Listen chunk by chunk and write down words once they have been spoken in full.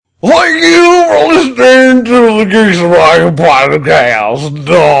Thank you for listening to the Geeks and Rock podcast.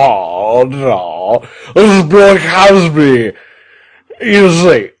 This is Bill Cosby. You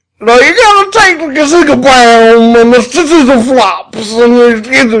see, now you gotta take the Gazooka Bam and the Stitches and Flops and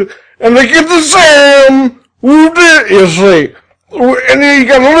they get the Sam. You see, and then you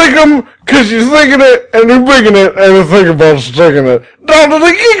gotta lick them because you're thinking it and you're bigging it and you're thinking about sticking it. Down to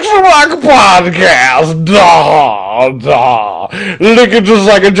the Geeks and Rock podcast. Lick it just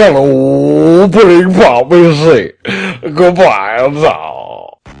like a jello pudding pop, you see. Goodbye,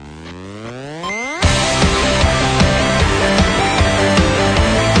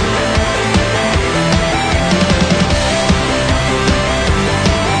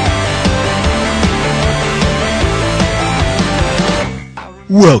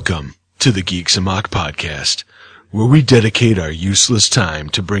 Welcome to the Geeks Amok podcast, where we dedicate our useless time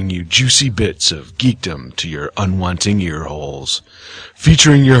to bring you juicy bits of geekdom to your unwanting ear holes.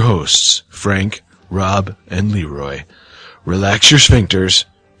 Featuring your hosts, Frank, Rob, and Leroy. Relax your sphincters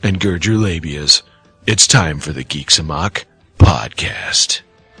and gird your labias. It's time for the Geeks Amok podcast.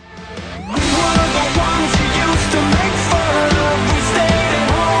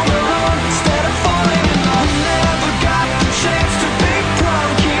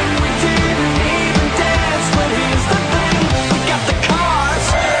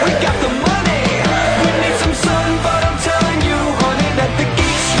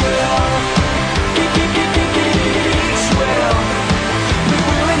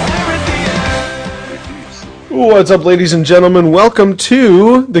 What's up, ladies and gentlemen? Welcome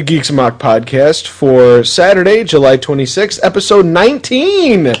to the Geeks Amok podcast for Saturday, July 26th, episode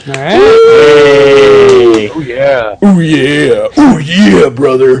 19. All right. Hey. Oh, yeah. Oh, yeah. Oh, yeah,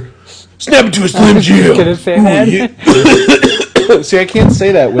 brother. Snap it to a Slim Jim. Can it say that? Yeah. See, I can't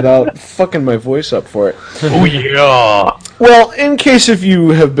say that without fucking my voice up for it. Oh, yeah. Well, in case if you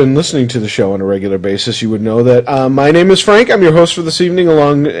have been listening to the show on a regular basis, you would know that my name is Frank. I'm your host for this evening,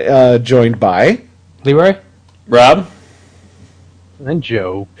 joined by... Leroy? Rob? And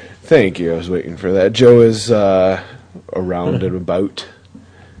Joe. Thank you. I was waiting for that. Joe is around and about.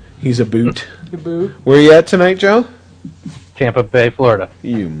 He's a boot. Where are you at tonight, Joe? Tampa Bay, Florida.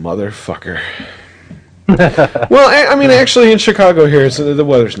 You motherfucker. Well, I mean, actually, in Chicago here, the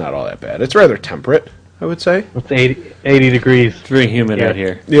weather's not all that bad. It's rather temperate, I would say. It's 80 degrees. It's very humid out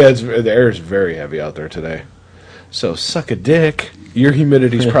here. Yeah, the air is very heavy out there today. So, suck a dick. Your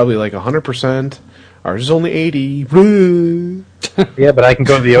humidity's probably like 100%. Ours is only 80. Yeah, but I can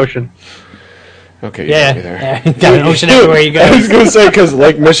go to the ocean. Okay, you got me there. Yeah, you got an ocean everywhere you go. I was going to say, because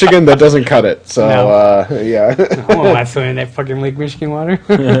Lake Michigan, that doesn't cut it. So, No. Yeah. I won't want to swim in that fucking Lake Michigan water.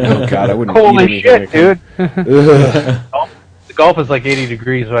 Oh, God, I wouldn't Holy eat shit, anything. dude. The Gulf is like 80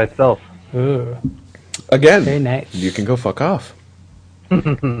 degrees by itself. Ooh, Again, very nice. you can go fuck off.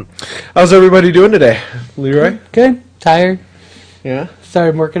 How's everybody doing today? Leroy? Good. Tired. Yeah?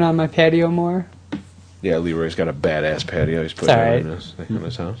 Started working on my patio more. Yeah, Leroy's got a badass patio he's putting It's in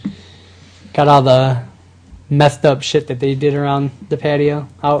his house. Got all the messed up shit that they did around the patio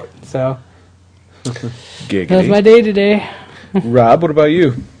out, so Giggity. that was my day today. Rob, what about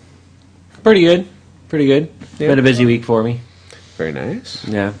you? Pretty good. Pretty good. Yeah. Been a busy week for me. Very nice.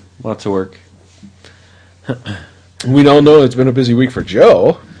 Yeah, lots of work. We all know it's been a busy week for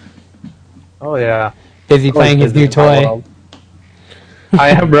Joe. Oh, yeah. Busy playing his new toy. Well,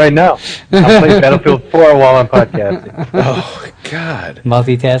 I am right now. I'm playing Battlefield 4 while I'm podcasting. Oh, God.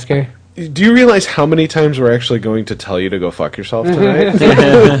 Multitasker. Do you realize how many times we're actually going to tell you to go fuck yourself tonight?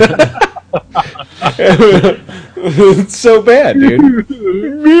 It's so bad, dude.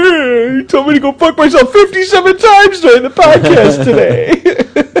 You told me to go fuck myself 57 times during the podcast today.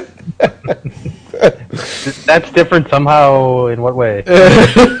 That's different somehow. In what way?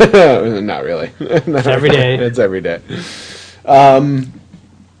 Not really. It's every day. It's every day.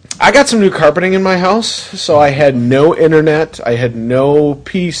 I got some new carpeting in my house, so I had no internet, I had no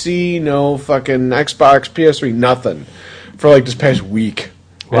PC, no fucking Xbox, PS3, nothing for like this past week.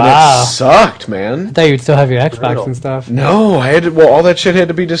 Wow. And it sucked, I man. thought you'd still have your Xbox Brutal. and stuff. No, I had to, well, all that shit had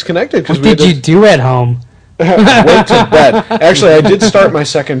to be disconnected. What did you do at home? Went to bed. Actually, I did start my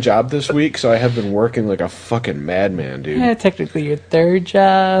second job this week, so I have been working like a fucking madman, dude. Yeah, technically your third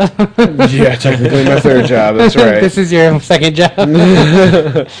job. Yeah, technically my third job, that's right. This is your second job.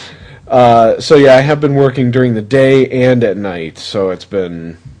 So yeah, I have been working during the day and at night, so it's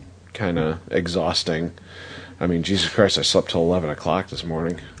been kind of exhausting. I mean, Jesus Christ, I slept till 11 o'clock this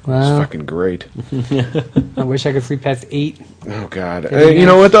morning. Wow. It's fucking great. I wish I could sleep past 8. Oh God! You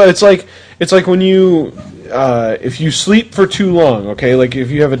know what though? It's like when you if you sleep for too long, okay? Like if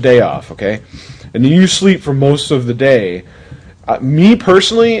you have a day off, okay, and you sleep for most of the day, Me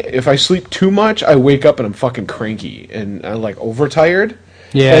personally, if I sleep too much, I wake up and I'm fucking cranky and I'm like overtired.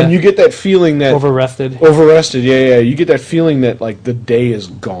 Yeah. And you get that feeling that Overrested. Overrested, yeah. You get that feeling that like the day is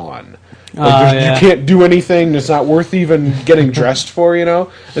gone. Like Yeah. you can't do anything. It's not worth even getting dressed for.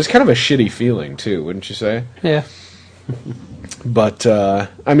 It's kind of a shitty feeling too, wouldn't you say? Yeah. But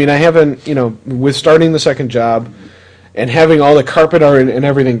I mean, I haven't. With starting the second job and having all the carpet and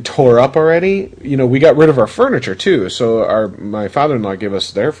everything tore up already. We got rid of our furniture too. So my father-in-law gave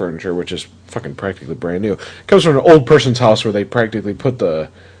us their furniture, which is fucking practically brand new. It comes from an old person's house where they practically put the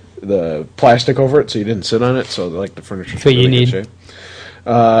plastic over it so you didn't sit on it. So like the furniture's So you really good need- shape.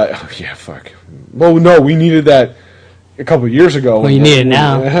 Yeah, fuck. Well, no, we needed that a couple of years ago. Well, you need it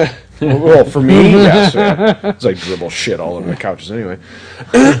now. Well, for me, yes. Yeah. It's like dribble shit all over the couches anyway.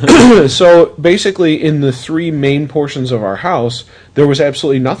 So basically, in the three main portions of our house, there was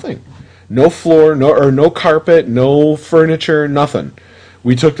absolutely nothing. No floor, no carpet, no furniture, nothing.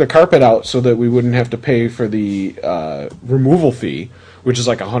 We took the carpet out so that we wouldn't have to pay for the removal fee, which is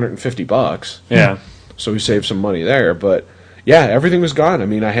like $150. Yeah. So we saved some money there, but yeah, everything was gone. I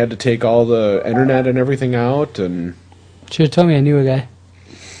mean, I had to take all the internet and everything out, and Should have told me I knew a guy.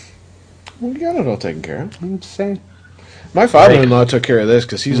 we got it all taken care of. I'm just saying. My father-in-law took care of this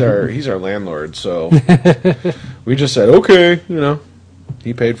because he's our landlord. So we just said, okay,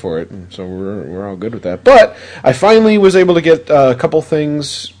 he paid for it, and so we're all good with that. But I finally was able to get a couple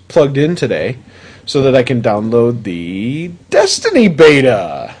things plugged in today, so that I can download the Destiny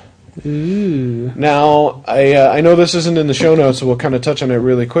beta. Ooh. Now, I know this isn't in the show notes, so we'll kind of touch on it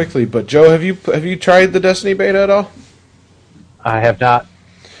really quickly. But Joe, have you tried the Destiny beta at all? I have not.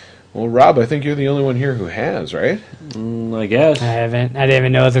 Well, Rob, I think you're the only one here who has, right? I guess. I haven't. I didn't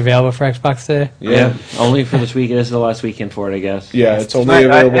even know it was available for Xbox today. Yeah. Only for this week. This is the last weekend for it, I guess. Yeah, it's only My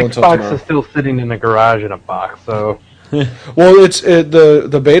available until Xbox tomorrow. is still sitting in the garage in a box, so... Well,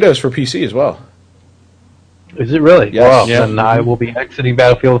 the beta is for PC as well. Is it really? Yes. Well, Yeah. then I will be exiting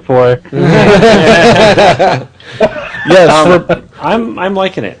Battlefield 4. Yes. I'm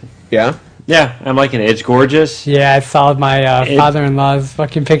liking it. Yeah. Yeah, I'm liking it. It's gorgeous. Yeah, I saw my It- father-in-law's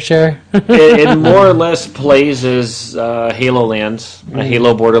fucking picture. It more or less plays as Halo Lands, a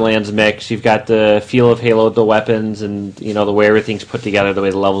Halo Borderlands mix. You've got the feel of Halo, the weapons, and the way everything's put together, the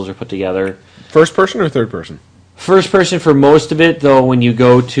way the levels are put together. First person or third person? First person for most of it, though. When you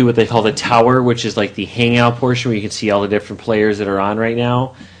go to what they call the tower, which is like the hangout portion where you can see all the different players that are on right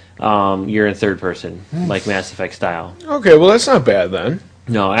now, you're in third person, like Mass Effect style. Okay, well that's not bad then.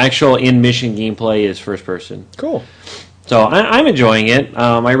 No, actual in-mission gameplay is first person. Cool. So I'm enjoying it.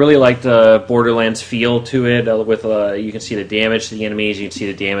 I really like the Borderlands feel to it. With you can see the damage to the enemies, you can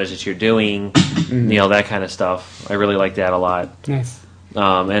see the damage that you're doing, that kind of stuff. I really like that a lot. Nice.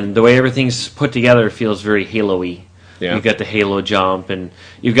 And the way everything's put together feels very Halo-y. Yeah. You've got the Halo jump, and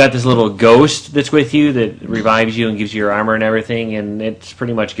you've got this little ghost that's with you that revives you and gives you your armor and everything, and it's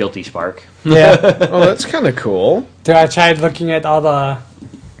pretty much Guilty Spark. Yeah. Oh, that's kind of cool. So I tried looking at all the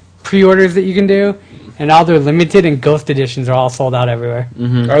pre-orders that you can do, and all their limited and ghost editions are all sold out everywhere.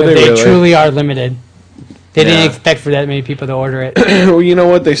 Are they They really? truly are limited. They Yeah. didn't expect for that many people to order it. Well, you know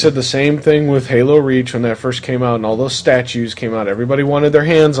what? They said the same thing with Halo Reach when that first came out, and all those statues came out. Everybody wanted their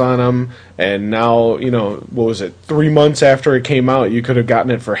hands on them, and now, what was it? 3 months after it came out, you could have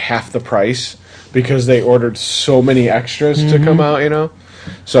gotten it for half the price because they ordered so many extras to come out.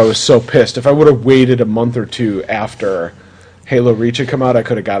 So I was so pissed. If I would have waited a month or two after Halo Reach had come out, I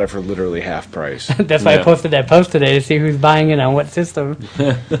could have got it for literally half price. That's why I Yeah. posted that post today to see who's buying it on what system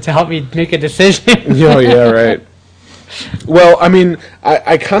to help me make a decision. Oh yeah, right. Well, I mean,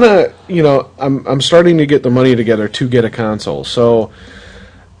 I kind of, I'm starting to get the money together to get a console, so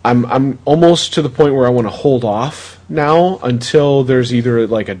I'm almost to the point where I want to hold off now until there's either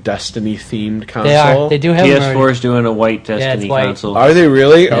like a Destiny themed console. They are. They do have them PS4 already. is doing a white Destiny white. console. Are they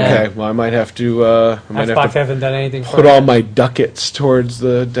really? Yeah. Okay. Well, I might have to. I might Xbox have to hasn't done anything for put it. all my ducats towards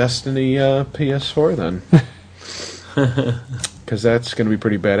the Destiny PS4 then. Because that's going to be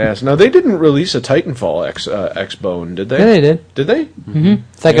pretty badass. Now, they didn't release a Titanfall X-Bone, did they? Yeah, they did. Did they?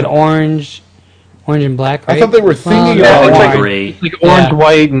 It's like an orange and black, right? I thought they were thinking Well, about it's like gray. It's like orange, Yeah.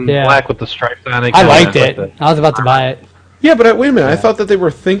 white, and Yeah. black with the stripes on it. I kinda liked like it. I was about to buy it. Yeah, but wait a minute. I thought that they were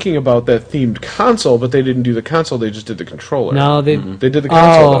thinking about that themed console, but they didn't do the console. They just did the controller. No, they. They did the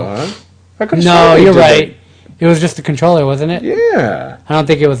console, Oh. though, huh? I could've No, sworn they you're did right. It was just the controller, wasn't it? it. Yeah. I don't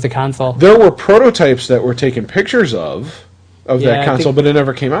think it was the console. There were prototypes that were taken pictures of Yeah, I that console, think- but it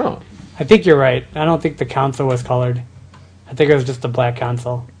never came out. I think you're right. I don't think the console was colored. I think it was just a black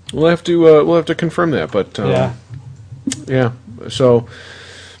console. We'll have to confirm that, but Yeah. yeah. So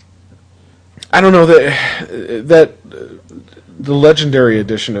I don't know that the Legendary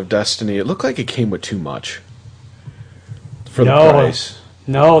Edition of Destiny, it looked like it came with too much for the price.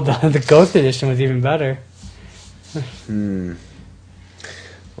 No, the Ghost Edition was even better.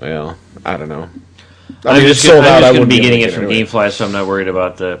 Well, I don't know. I'm just going to be getting it from GameFly, so I'm not worried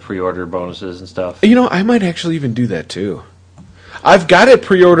about the pre-order bonuses and stuff. You know, I might actually even do that too. I've got it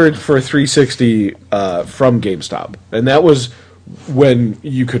pre-ordered for 360 from GameStop, and that was when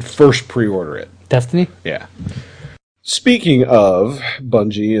you could first pre-order it. Destiny? Yeah. Speaking of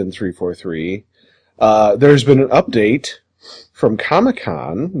Bungie and 343, there's been an update from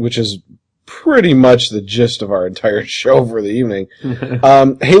Comic-Con, which is pretty much the gist of our entire show for the evening.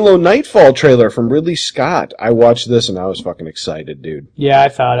 Halo Nightfall trailer from Ridley Scott. I watched this and I was fucking excited, dude. Yeah, I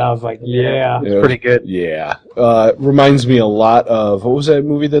thought. I was like, yeah. It's pretty good. Yeah. Reminds me a lot of, what was that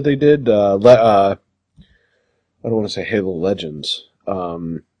movie that they did? I don't want to say Halo Legends.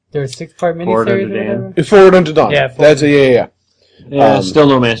 There was 6-part miniseries or whatever? Forward Unto Dawn. Yeah, That's yeah. Still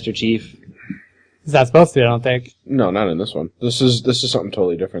no Master Chief. Is that supposed to be, I don't think. No, not in this one. This is something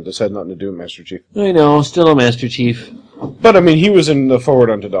totally different. This had nothing to do with Master Chief. I know, still no Master Chief. But, I mean, he was in the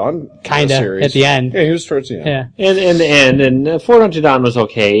Forward Unto Dawn Kinda, series. at the end. Yeah, he was towards the end. Yeah. And in the end, and Forward Unto Dawn was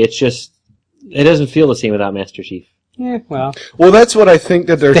okay. It's just, it doesn't feel the same without Master Chief. Yeah, well. Well, that's what I think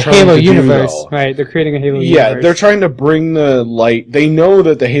that they're The trying Halo to universe, do, though. right? They're creating a Halo universe. Yeah, they're trying to bring the light. They know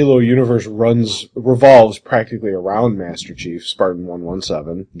that the Halo universe revolves practically around Master Chief, Spartan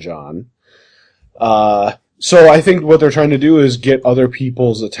 117, John. So I think what they're trying to do is get other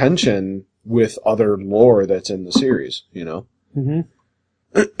people's attention with other lore that's in the series, you know? Mm-hmm.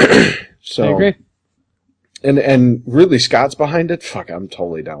 So, I agree. And Ridley Scott's behind it? Fuck, I'm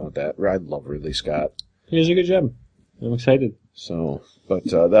totally down with that. I love Ridley Scott. He does a good job. I'm excited. So, but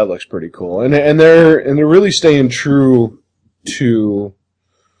that looks pretty cool. And they're really staying true to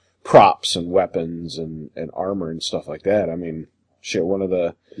props and weapons and armor and stuff like that. I mean, shit, one of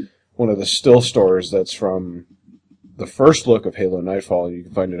the still stores that's from the first look of Halo Nightfall, you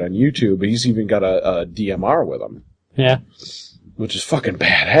can find it on YouTube. He's even got a DMR with him. Yeah. Which is fucking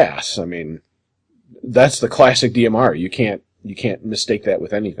badass. I mean, that's the classic DMR. You can't mistake that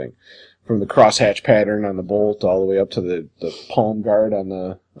with anything. From the crosshatch pattern on the bolt all the way up to the palm guard on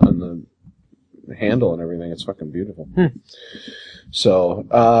the handle and everything. It's fucking beautiful. So,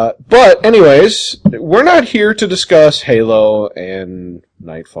 but anyways, we're not here to discuss Halo and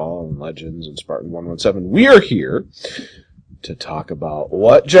Nightfall and Legends and Spartan 117. We are here to talk about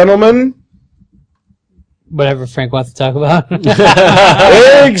what, gentlemen? Whatever Frank wants to talk about.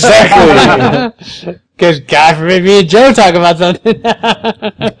 Exactly. Because God forbid me and Joe talk about something.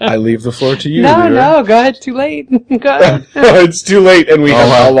 I leave the floor to you. No, Leader. no, go ahead. Too late. Go ahead. It's too late, and we have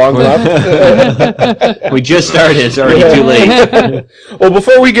how long left? We just started. It's already too late. Well,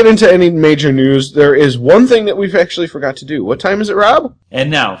 before we get into any major news, there is one thing that we've actually forgot to do. What time is it, Rob?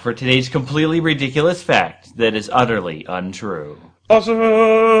 And now for today's completely ridiculous fact that is utterly untrue.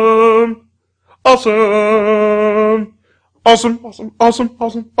 Awesome! Awesome! Awesome, awesome, awesome,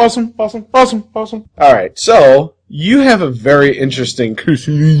 awesome, awesome, awesome, awesome, awesome. All right, so you have a very interesting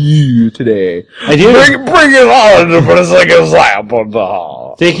today. I do. Bring it on to put us like a slap on the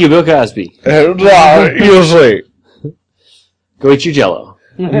hall. Thank you, Bill Cosby. You see. Go eat your Jell-O.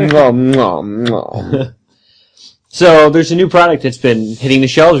 Nom, nom, nom. So there's a new product that's been hitting the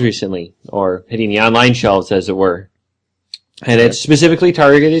shelves recently, or hitting the online shelves, as it were. And it's specifically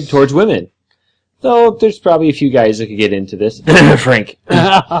targeted towards women. Though there's probably a few guys that could get into this. Frank.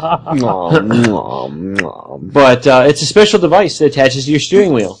 Nom, nom, nom. But it's a special device that attaches to your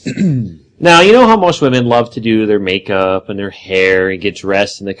steering wheel. Now, you know how most women love to do their makeup and their hair and get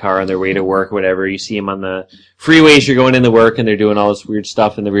dressed in the car on their way to work or whatever. You see them on the freeways, you're going into work, and they're doing all this weird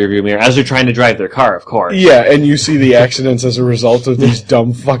stuff in the rearview mirror as they're trying to drive their car, of course. Yeah, and you see the accidents as a result of these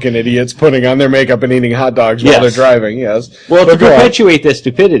dumb fucking idiots putting on their makeup and eating hot dogs while Yes. they're driving, yes. Well, But to go on. perpetuate this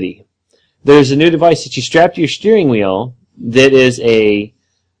stupidity, there's a new device that you strap to your steering wheel that is a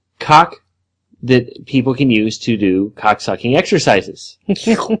cock that people can use to do cock-sucking exercises.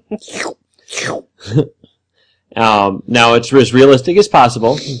 Now, it's as realistic as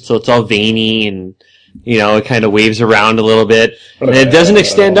possible, so it's all veiny and, you know, it kind of waves around a little bit. And it doesn't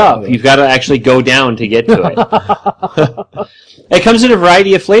extend up. You've got to actually go down to get to it. It comes in a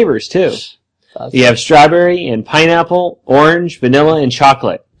variety of flavors, too. You have strawberry and pineapple, orange, vanilla, and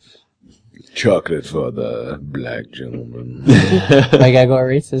chocolate. Chocolate for the black gentleman. I gotta go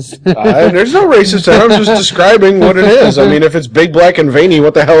racist. There's no racist there. I'm just describing what it is. I mean, if it's big, black, and veiny,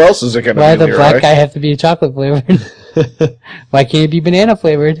 what the hell else is it going to be? Why the black right? guy have to be chocolate flavored? Why can't it be banana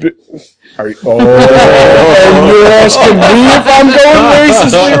flavored? And you're asking me if I'm going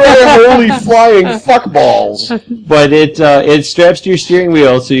racist, Leroy? Holy flying fuckballs. But it straps to your steering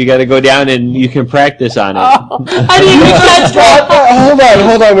wheel, so you got to go down and you can practice on it. I didn't even catch that.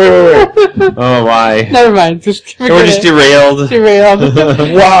 Hold on, wait. Oh my! Never mind. We're just derailed. Derailed.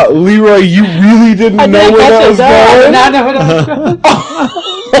 Wow, Leroy, you really didn't know where that was going? I know where that was going.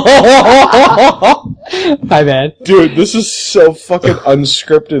 My bad. Dude, this is so fucking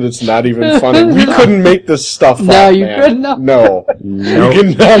unscripted, it's not even funny. We couldn't make this stuff up, No, you man. couldn't. No. You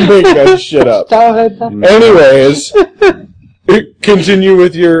cannot make that shit up. Stop it. Anyways, continue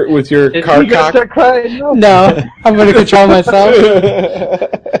with your car You gotta cock. start crying. No. No, I'm going to control myself.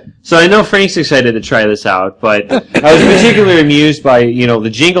 So I know Frank's excited to try this out, but I was particularly amused by the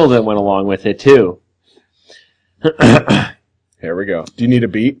jingle that went along with it too. Here we go. Do you need a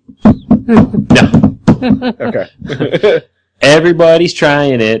beat? No. Okay. Everybody's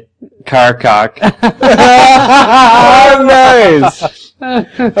trying it. Car cock. Oh, nice.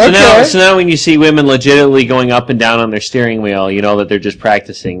 So now when you see women legitimately going up and down on their steering wheel, you know that they're just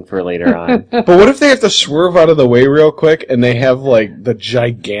practicing for later on. But what if they have to swerve out of the way real quick and they have like the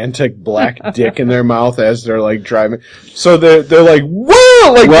gigantic black dick in their mouth as they're like driving? So they're like,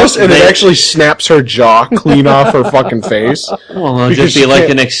 whoa, like Well, this, and it actually snaps her jaw clean off her fucking face. Well, it'll Because just be she like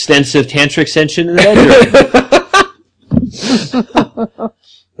can't- an extensive tantric session in the bedroom.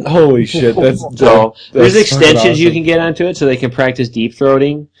 Holy shit, that's So there's that's fucking extensions you awesome. can get onto it so they can practice deep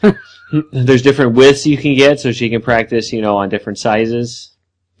throating. There's different widths you can get so she can practice, on different sizes.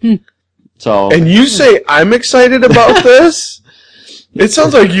 So And you say I'm excited about this? It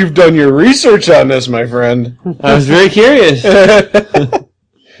sounds like you've done your research on this, my friend. I was very curious.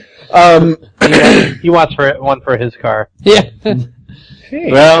 He wants one for his car. Yeah.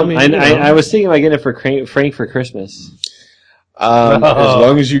 Well, I was thinking about getting it for Frank for Christmas. As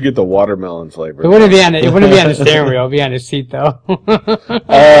long as you get the watermelon flavor. It wouldn't be on the steering wheel. It'd be on the seat though.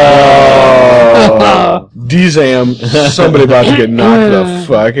 Oh, D-Zam, somebody about to get knocked the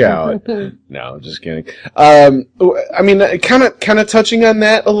fuck out. No, just kidding. I mean, kind of touching on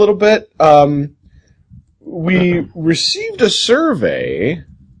that a little bit. We received a survey,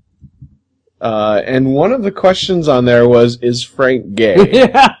 and one of the questions on there was, "Is Frank gay?"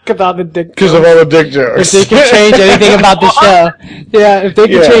 Yeah, because all the dick. Because of all the dick If jokes. they could change anything about the show, yeah. If they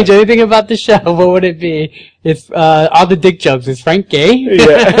could Yeah. change anything about the show, what would it be? It's all the dick jokes. Is Frank gay?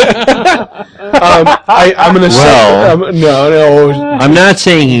 Yeah. I'm gonna Well. say no. I'm not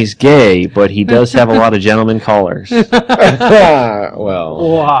saying he's gay, but he does have a lot of gentleman callers. Well,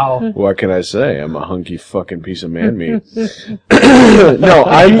 Wow. what can I say? I'm a hunky fucking piece of man meat. No,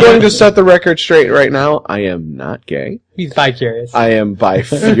 I'm going to set the record straight right now. I am not gay. He's bi-curious. I am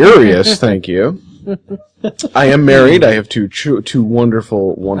bi-furious, thank you. I am married. I have two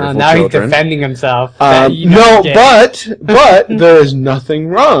wonderful now he's children. defending himself. No, He's gay. but there is nothing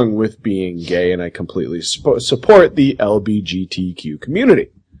wrong with being gay, and I completely support the LGBTQ community.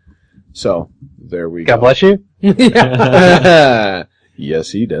 So, there we go. God bless you. Yeah.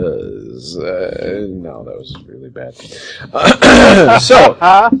 Yes, he does. No, that was really bad. So,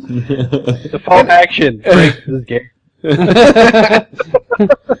 Default action. Frank is gay.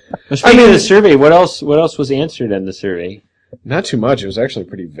 Speaking of the survey, what else was answered in the survey? not too much. It was actually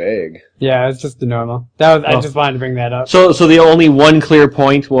pretty vague. Yeah, it's just the normal. I just wanted to bring that up. So the only one clear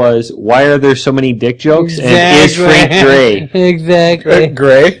point was, why are there so many dick jokes? And is Frank gay? Exactly.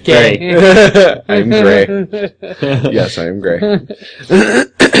 Gray? Gay. I'm gray. Yes, I am gray.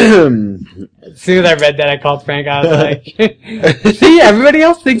 As soon as I read that, I called Frank. I was like, "See, everybody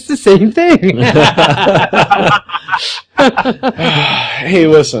else thinks the same thing." Hey,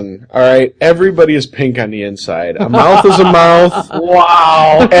 listen, alright? Everybody is pink on the inside. A mouth is a mouth.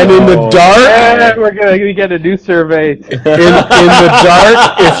 Wow. And in the dark, And we're gonna get a new survey. in the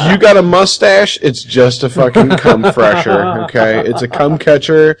dark, if you got a mustache, it's just a fucking cum fresher, okay? It's a cum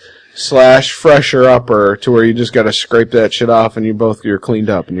catcher / fresher upper to where you just gotta scrape that shit off and you're cleaned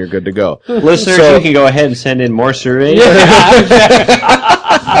up and you're good to go. Listeners, So- you can go ahead and send in more surveys.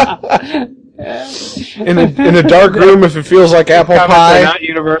 In a dark room, if it feels like apple Comments are pie, not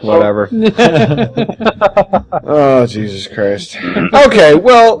universal. whatever. Oh, Jesus Christ. Okay,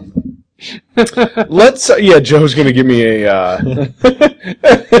 well, let's, Joe's gonna give me a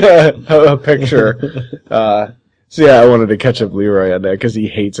picture. So I wanted to catch up Leroy on that because he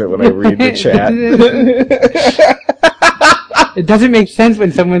hates it when I read the chat. It doesn't make sense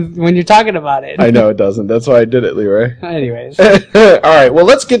when you're talking about it. I know it doesn't. That's why I did it, Leroy. Anyways, Alright, well,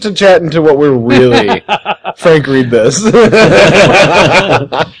 let's get to chatting to what we're really... Frank, read this.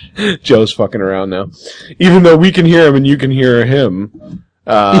 Joe's fucking around now. Even though we can hear him and you can hear him,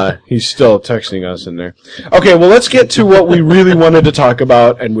 he's still texting us in there. Okay, well, let's get to what we really wanted to talk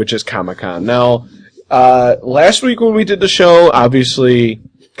about, and which is Comic-Con. Now, last week when we did the show, obviously,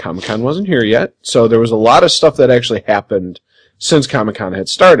 Comic-Con wasn't here yet, so there was a lot of stuff that actually happened since Comic-Con had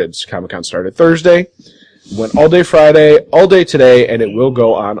started. Comic-Con started Thursday, went all day Friday, all day today, and it will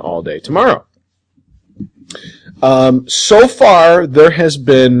go on all day tomorrow. So far, there has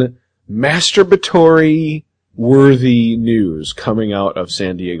been masturbatory-worthy news coming out of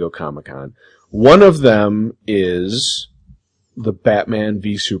San Diego Comic-Con. One of them is the Batman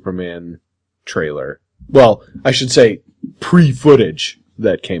v Superman trailer. Well, I should say pre-footage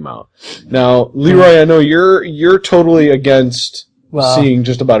that came out. Now, Leroy, I know you're totally against seeing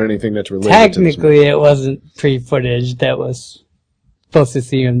just about anything that's related to this movie. Technically, it wasn't pre-footage that was supposed to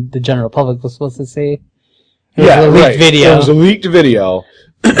see and the general public was supposed to see. It was a leaked video. It was a leaked video.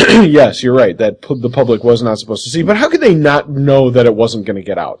 Yes, you're right, that the public was not supposed to see. But how could they not know that it wasn't going to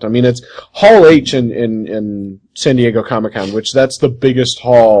get out? I mean, it's Hall H in San Diego Comic-Con, which that's the biggest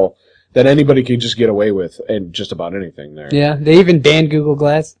hall that anybody could just get away with and just about anything there. Yeah, they even banned Google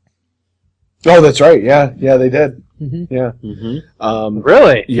Glass. Oh, that's right. Yeah, they did. Mm-hmm. Yeah. Mm-hmm.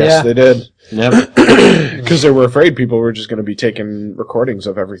 Really? Yes, Yeah. they did. Never. Because they were afraid people were just going to be taking recordings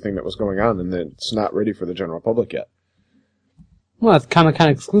of everything that was going on, and it's not ready for the general public yet. Well, it's Comic-Con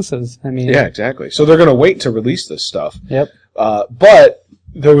exclusives. I mean, Yeah, exactly. So they're going to wait to release this stuff. Yep. But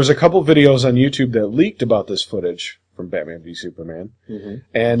there was a couple videos on YouTube that leaked about this footage from Batman v Superman. Mm-hmm.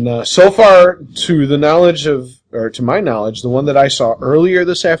 And so far, to my knowledge, the one that I saw earlier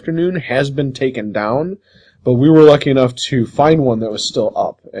this afternoon has been taken down. But we were lucky enough to find one that was still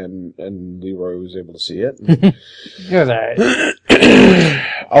up, and Leroy was able to see it. It was alright.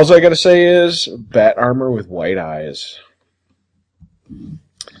 All I gotta say is, bat armor with white eyes.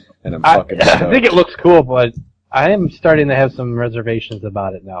 And I'm fucking stoked. I think it looks cool, but I am starting to have some reservations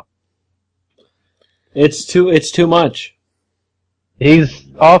about it now. It's too much. He's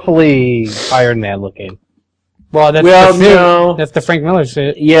awfully Iron Man looking. Well, that's Well, the suit. no. That's the Frank Miller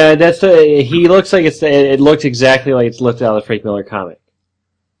suit. Yeah, he looks like it looks exactly like it's lifted out of the Frank Miller comic.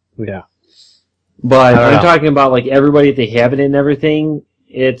 Yeah. But I don't I'm know. talking about like everybody, they have it and everything,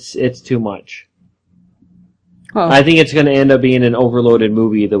 it's too much. Oh, I think it's going to end up being an overloaded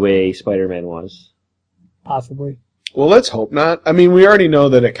movie the way Spider-Man was. possibly. Well, let's hope not. I mean, we already know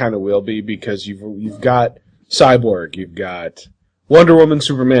that it kind of will be because you've got Cyborg, you've got Wonder Woman,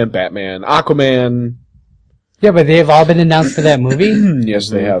 Superman, Batman, Aquaman. Yeah, but they've all been announced for that movie. Yes,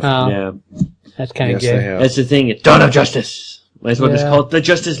 they have. Yeah, That's kind of Yes, they good. have. that's the thing. It's Dawn of Justice. Might as well just Yeah. call it the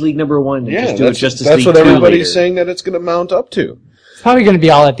Justice League #1. Yeah, Just do it Justice that's League what 2 everybody's later. saying that it's going to mount up to. It's probably going to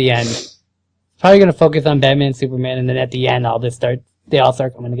be all at the end. It's probably going to focus on Batman, Superman, and then at the end, they all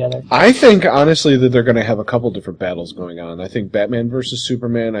start coming together. I think, honestly, that they're going to have a couple different battles going on. I think Batman versus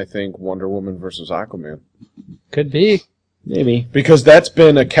Superman. I think Wonder Woman versus Aquaman. Could be. Maybe. Because that's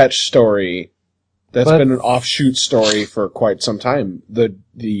been a catch story. That's But- been an offshoot story for quite some time. The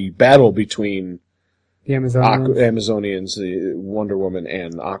battle between The Amazonians. Amazonians, the Wonder Woman,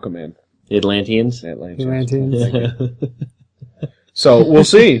 and Aquaman. Atlanteans. Atlanteans. Atlanteans. So we'll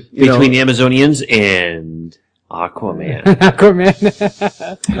see. You know, Between the Amazonians and Aquaman.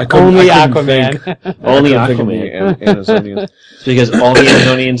 Aquaman. Only Aquaman. Only I couldn't think of Aquaman. the Amazonians. Because all the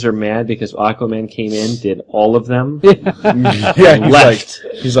Amazonians are mad because Aquaman came in, did all of them, Yeah, left.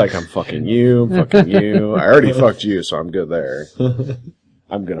 he's like, I'm fucking you, I'm fucking you. I already fucked you, so I'm good there.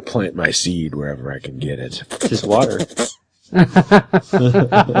 I'm gonna plant my seed wherever I can get it. It's just water.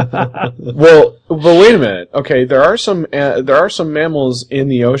 Well, but wait a minute. Okay, there are some mammals in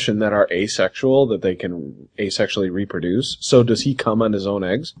the ocean that are asexual, that they can asexually reproduce. So does he come on his own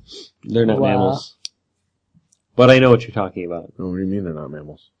eggs? They're not Wow. mammals. But I know what you're talking about. Oh, what do you mean they're not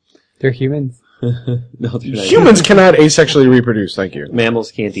mammals? They're humans. No, they're not. Humans cannot asexually reproduce. Thank you.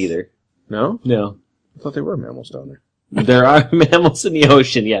 Mammals can't either. No, No. I thought they were mammals down there. There are mammals in the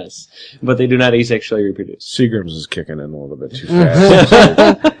ocean, yes. But they do not asexually reproduce. Seagram's is kicking in a little bit too fast.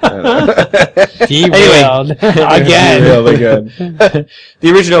 Derailed. Again. Really good.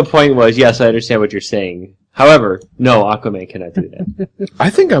 The original point was, yes, I understand what you're saying. However, no, Aquaman cannot do that. I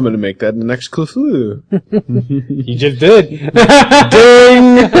think I'm going to make that in the next Cthulhu. You just did. Ding!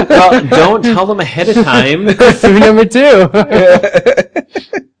 Well, don't tell them ahead of time. Clue number 2.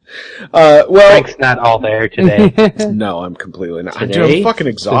 Well, Frank's not all there today. no, I'm completely not. Dude, Today? I'm fucking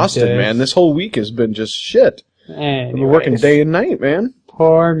exhausted, Today. man. This whole week has been just shit. I've been working Anyways, day and night, man.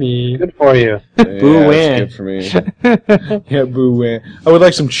 Poor me. Good for you. Boo Yeah, it's good for me. Yeah, boo wah. I would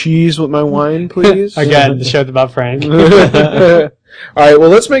like some cheese with my wine, please. Again, the show's about Frank. All right, well,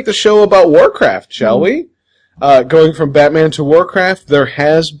 let's make the show about Warcraft, shall we? Going from Batman to Warcraft, there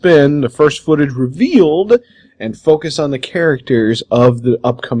has been the first footage revealed and focus on the characters of the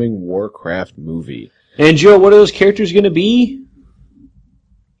upcoming Warcraft movie. And Joe, what are those characters going to be?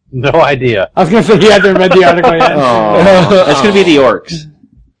 No idea. I was going to say, you haven't read the article yet. That's going to be the orcs.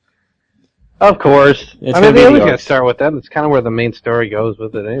 Of course. It's I gonna mean, be they the always got to orcs. start with them. It's kind of where the main story goes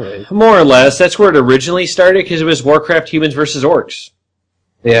with it anyway. More or less. That's where it originally started because it was Warcraft humans versus orcs.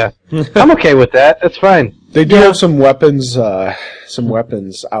 Yeah. I'm okay with that. That's fine. They do have some weapons out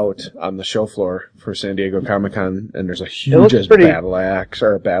on the show floor for San Diego Comic-Con, and there's a huge battle axe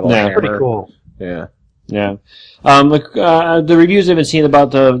or a battle hammer. Pretty cool. Yeah. Yeah. Look, the reviews I've been seeing about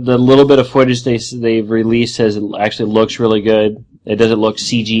the little bit of footage they've released says it actually looks really good. It doesn't look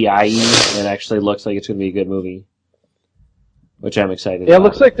CGI-y. It actually looks like it's going to be a good movie, which I'm excited Yeah,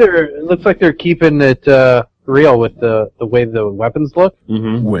 about. it looks like they're keeping it real with the way the weapons look.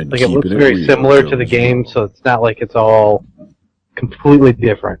 Mm-hmm. When Like it looks very similar to the game, so it's not like it's all completely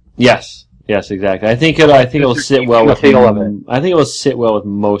different. Yes, exactly. I think it'll sit well with feel of it. I think it will sit well with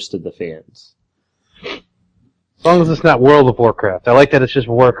most of the fans. As long as it's not World of Warcraft. I like that it's just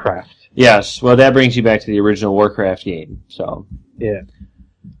Warcraft. Yes, well, that brings you back to the original Warcraft game. So Yeah.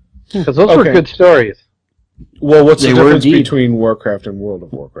 Because those were good stories. Well, what's the They were difference indeed. between Warcraft and World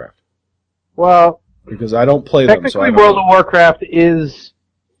of Warcraft? Well, Because I don't play them, so I technically don't World know. of Warcraft is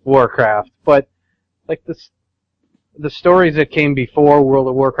Warcraft, but like the stories that came before World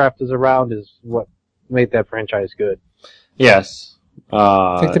of Warcraft is around is what made that franchise good. yes,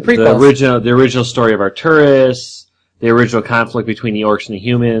 like the prequels. the original story of Arturus, the original conflict between the orcs and the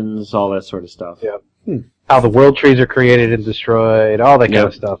humans, all that sort of stuff. Yeah. How the world trees are created and destroyed, all that kind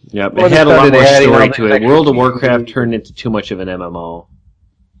of stuff. Yep, Well, it they had a lot started more adding all story these to it. extra World of pieces. Warcraft turned into too much of an MMO.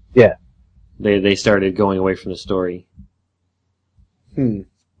 Yeah. They started going away from the story.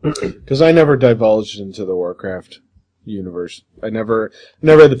 Because I never divulged into the Warcraft universe. I never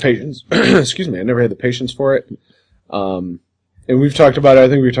had the patience. Excuse me. I never had the patience for it. And we've talked about it. I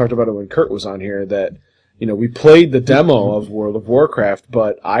think we talked about it when Kurt was on here. That we played the demo of World of Warcraft,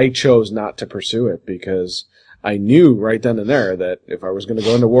 but I chose not to pursue it because I knew right then and there that if I was going to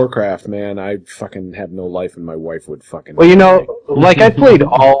go into Warcraft, man, I'd fucking have no life, and my wife would fucking. Well, like I played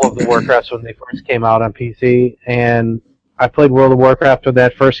all of the Warcrafts when they first came out on PC, and I played World of Warcraft when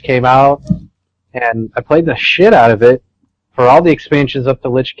that first came out, and I played the shit out of it for all the expansions up to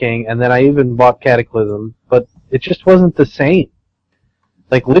Lich King, and then I even bought Cataclysm, but it just wasn't the same.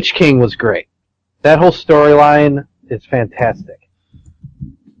 Like, Lich King was great. That whole storyline is fantastic.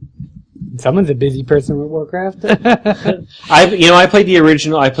 Someone's a busy person with Warcraft. I played the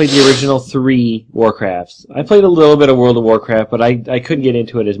original. I played the original 3 Warcrafts. I played a little bit of World of Warcraft, but I couldn't get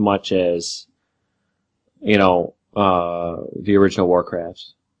into it as much as the original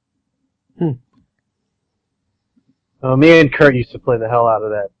Warcrafts. Me and Kurt used to play the hell out of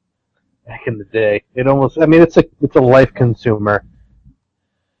that back in the day. It's a life consumer.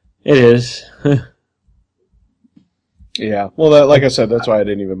 It is. Yeah, well, like I said, that's why I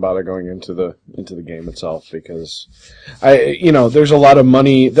didn't even bother going into the game itself because there's a lot of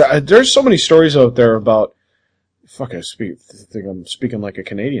money. There's so many stories out there about. Fuck, I think I'm speaking like a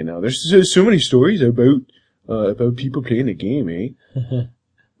Canadian now. There's so many stories about people playing the game, eh?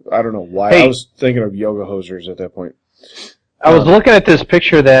 I don't know why. Hey. I was thinking of yoga hosers at that point. I was looking at this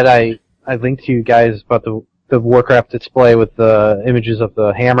picture that I linked to you guys about the Warcraft display with the images of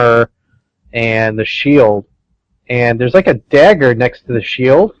the hammer and the shield. And there's like a dagger next to the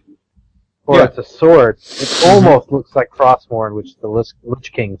shield, or Yeah. it's a sword. It almost looks like Frostmourne, which is the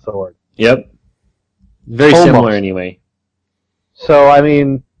Lich King sword. Yep. Very Almost. similar, anyway. So, I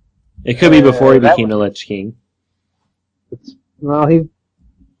mean, It could be before he that became the Lich King.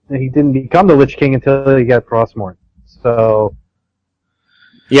 he didn't become the Lich King until he got Frostmourne. So,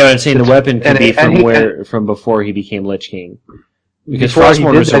 Yeah, but I'm saying the weapon could be and from before he became Lich King. Because before he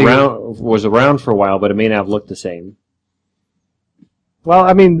Frostmourne did was around for a while, but it may not have looked the same. well,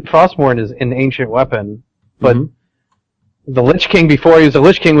 I mean, Frostmourne is an ancient weapon, but Mhm. the Lich King before he was a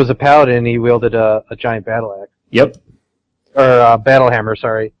Lich King was a paladin. And he wielded a giant battle axe. Yep. Or a battle hammer,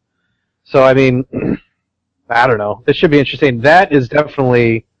 sorry. So, I mean, I don't know. This should be interesting. That is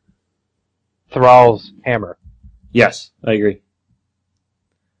definitely Thrall's hammer. Yes, I agree.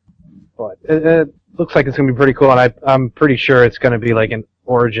 But it looks like it's going to be pretty cool, and I'm pretty sure it's going to be like an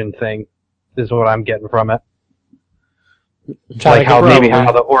origin thing, is what I'm getting from it. Like how maybe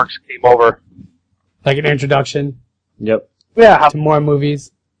how the orcs came over. Like an introduction Yep. Yeah, how to more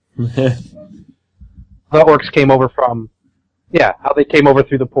movies. the orcs came over from... Yeah, how they came over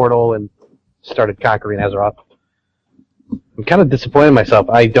through the portal and started conquering Azeroth. I'm kind of disappointed in myself.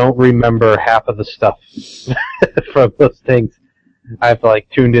 I don't remember half of the stuff from those things. I've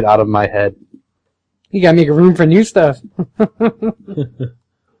tuned it out of my head. You gotta make room for new stuff.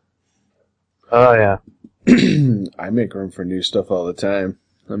 Oh yeah. I make room for new stuff all the time.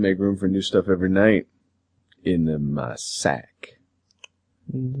 I make room for new stuff every night in my sack.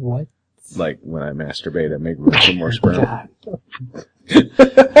 What? Like when I masturbate, I make room for more sperm. God.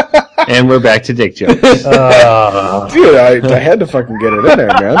 And we're back to dick jokes. Dude, I had to fucking get it in there,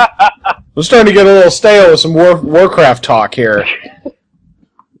 man. I'm starting to get a little stale with some Warcraft talk here.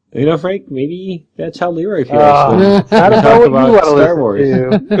 You know, Frank, maybe that's how Leroy feels. I don't know what you want to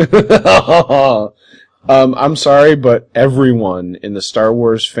listen to. I'm sorry, but everyone in the Star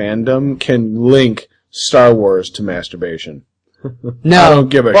Wars fandom can link Star Wars to masturbation. No. I don't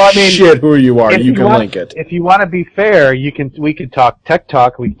give a shit who you are. You can link it. If you want to be fair, we could talk tech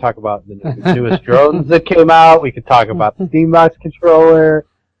talk. We could talk about the newest drones that came out. We could talk about the Steambox controller.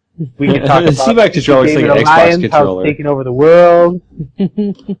 We could talk about the Steambox controller is like an Xbox controller. How it's taking over the world.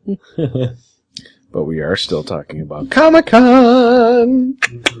 But we are still talking about Comic-Con.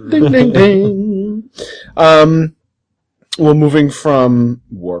 Ding, ding, ding. Well, moving from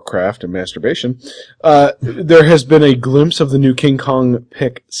Warcraft and masturbation, there has been a glimpse of the new King Kong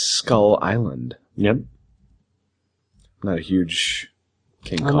pick, Skull Island. Yep. Not a huge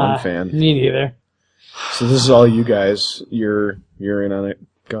King Kong fan. Me neither. So this is all you guys. You're in on it.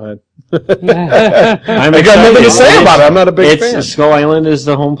 Go ahead. I got nothing to say about it. I'm not a big fan. Skull Island is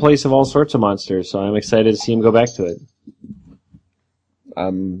the home place of all sorts of monsters, so I'm excited to see him go back to it.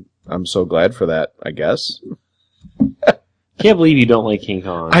 I'm so glad for that, I guess. Can't believe you don't like King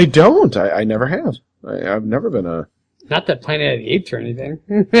Kong. I don't. I never have. I've never been a... Not the Planet of the Apes or anything.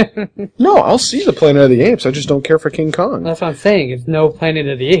 No, I'll see the Planet of the Apes. I just don't care for King Kong. That's what I'm saying. It's no Planet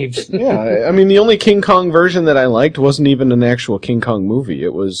of the Apes. Yeah, I mean, the only King Kong version that I liked wasn't even an actual King Kong movie.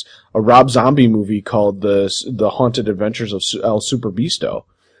 It was a Rob Zombie movie called The Haunted Adventures of El Super Beasto.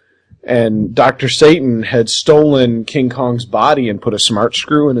 And Dr. Satan had stolen King Kong's body and put a smart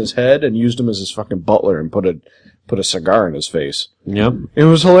screw in his head and used him as his fucking butler and put a cigar in his face. Yep. It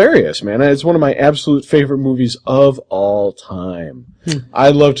was hilarious, man. It's one of my absolute favorite movies of all time.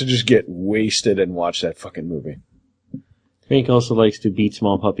 I'd love to just get wasted and watch that fucking movie. Frank also likes to beat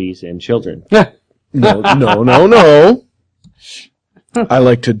small puppies and children. No. I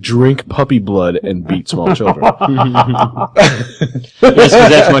like to drink puppy blood and beat small children. Yes, because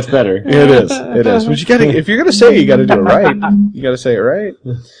that's much better. It is. But if you're gonna say it, you gotta do it right. You gotta say it right.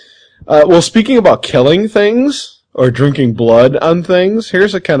 Well, speaking about killing things, or drinking blood on things,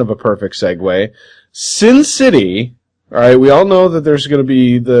 here's a kind of a perfect segue. Sin City, alright, we all know that there's gonna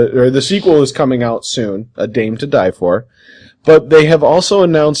be the sequel is coming out soon, A Dame to Die For, but they have also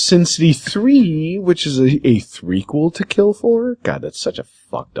announced Sin City 3, which is a threequel to Kill For. God, that's such a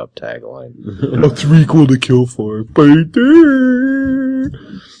fucked up tagline. A threequel to Kill For.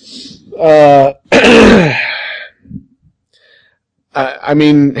 I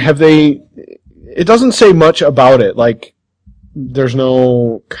mean, have they... It doesn't say much about it. Like, there's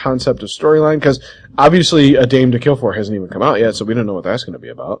no concept of storyline, because obviously A Dame to Kill For hasn't even come out yet, so we don't know what that's going to be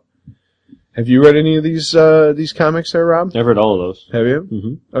about. Have you read any of these comics there, Rob? I've read all of those. Have you?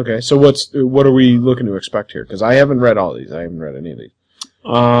 Mm-hmm. Okay, so what are we looking to expect here? Because I haven't read all these. I haven't read any of these.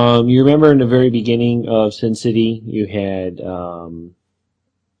 You remember in the very beginning of Sin City, you had,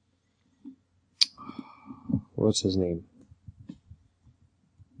 what's his name?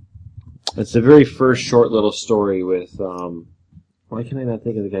 It's the very first short little story with, why can I not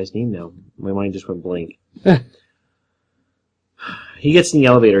think of the guy's name now? My mind just went blank. He gets in the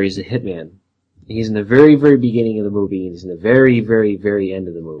elevator, he's a hitman. He's in the very, very beginning of the movie, and he's in the very, very, very end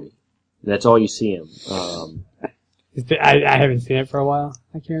of the movie. That's all you see him. I haven't seen it for a while.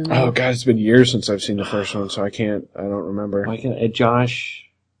 I can't remember. Oh, God, it's been years since I've seen the first one, so I don't remember. Josh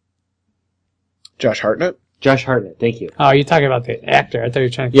Hartnett? Josh Hartnett, thank you. Oh, you're talking about the actor. I thought you were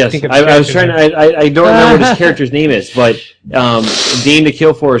trying to think of the I was trying to, I don't remember what his character's name is, but, Dame to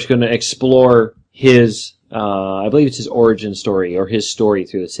Kill For is going to explore his, I believe it's his origin story, or his story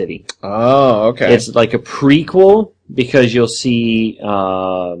through the city. Oh, okay. It's like a prequel, because you'll see,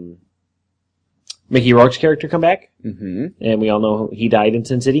 Mickey Rourke's character come back. Mm-hmm. And we all know he died in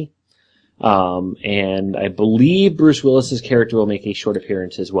Sin City. And I believe Bruce Willis's character will make a short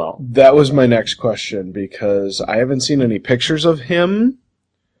appearance as well. That was my next question, because I haven't seen any pictures of him,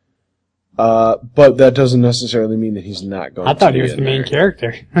 but that doesn't necessarily mean that he's not going to be. I thought he was the main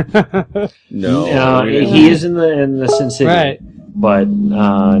character. No. He is in the Sin City. Right. But,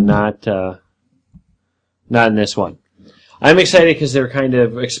 not in this one. I'm excited because they're kind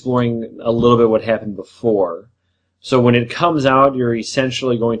of exploring a little bit what happened before. So when it comes out, you're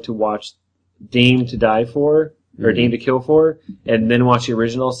essentially going to watch Dame to Die For, or Dame to Kill For, and then watch the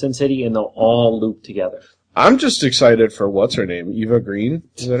original Sin City, and they'll all loop together. I'm just excited for what's her name? Eva Green?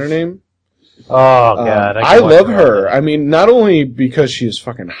 Is that her name? Oh, God. I love her. I mean, not only because she is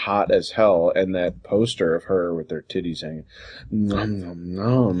fucking hot as hell, and that poster of her with her titties hanging. Nom,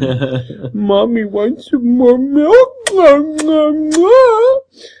 nom, nom. Mommy wants some more milk. Nom, nom,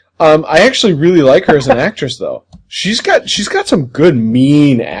 nom. I actually really like her as an actress, though. She's got some good,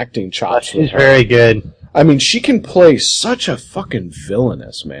 mean acting chops. She's very good. I mean, she can play such a fucking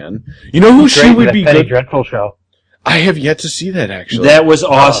villainous, man. You know who she would be Penny good? Dreadful show. I have yet to see that, actually. That was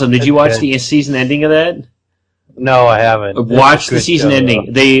awesome. Did you watch good. the season ending of that? No, I haven't. Watch the season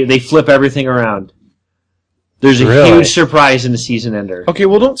ending. They flip everything around. There's a huge surprise in the season ender. Okay,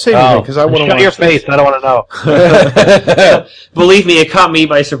 well, don't say anything, because I want to watch Shut your this. face. I don't want to know. Believe me, it caught me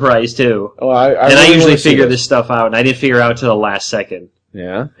by surprise, too. Oh, I I usually figure this stuff out, and I didn't figure out till the last second.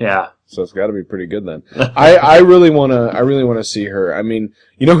 Yeah? Yeah. So it's got to be pretty good then. I really want to see her. I mean,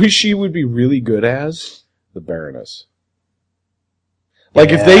 you know who she would be really good as? The Baroness. Like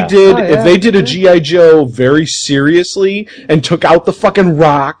if they did a G.I. Joe very seriously and took out the fucking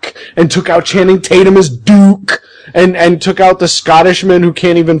Rock and took out Channing Tatum as Duke and took out the Scottishman who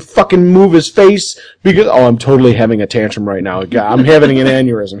can't even fucking move his face because I'm totally having a tantrum right now. I'm having an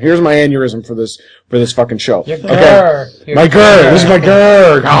aneurysm. Here's my aneurysm for this fucking show. Okay. My grr. This is my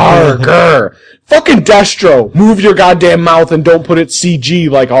grr. Grr. Fucking Destro. Move your goddamn mouth and don't put it CG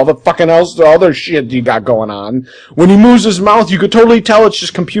like all the fucking other shit you got going on. When he moves his mouth, you could totally tell it's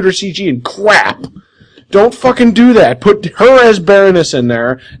just computer CG and crap. Don't fucking do that. Put her as Baroness in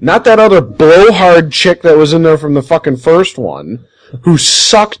there, not that other blowhard chick that was in there from the fucking first one, who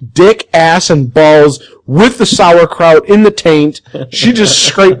sucked dick, ass, and balls with the sauerkraut in the taint. She just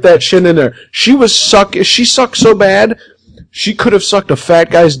scraped that shit in there. She sucked so bad, she could have sucked a fat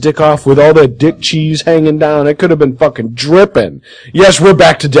guy's dick off with all that dick cheese hanging down. It could have been fucking dripping. Yes, we're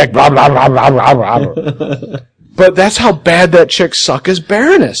back to dick, blah, blah, blah, blah, blah, blah. But that's how bad that chick suck as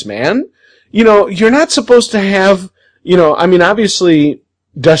Baroness, man. You know, you're not supposed to have, you know, I mean, obviously,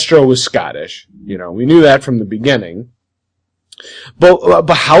 Destro was Scottish. You know, we knew that from the beginning. But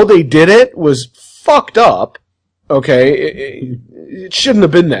how they did it was fucked up. Okay? It shouldn't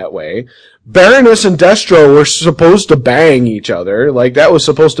have been that way. Baroness and Destro were supposed to bang each other. Like, that was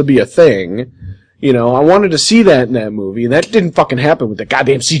supposed to be a thing. You know, I wanted to see that in that movie, and that didn't fucking happen with the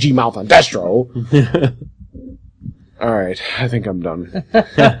goddamn CG mouth on Destro. All right, I think I'm done. All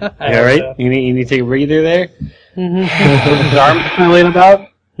right, you need to take a breather there. His arms feeling about?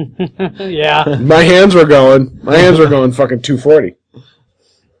 Yeah. My hands were going fucking 240.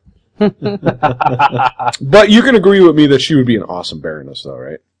 But you can agree with me that she would be an awesome Baroness, though,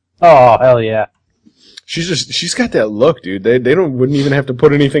 right? Oh, hell yeah. She's got that look, dude. They wouldn't even have to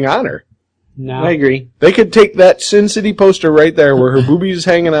put anything on her. No. I agree. They could take that Sin City poster right there where her boobies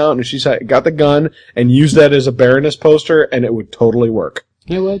hanging out and she's got the gun and use that as a Baroness poster and it would totally work.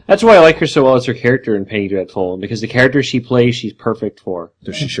 It would. That's why I like her so well as her character in Penny Dreadful, because the character she plays, she's perfect for.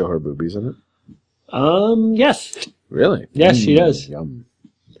 Does she show her boobies in it? Yes. Really? Yes, she does. Yum.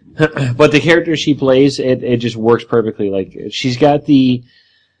 But the character she plays, it just works perfectly. Like, she's got the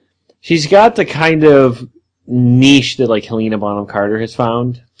kind of niche that, like, Helena Bonham Carter has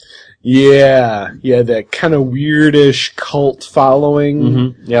found. Yeah, that kind of weirdish cult following.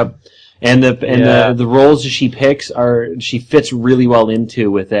 Mm-hmm. Yep. And the roles that she picks she fits really well into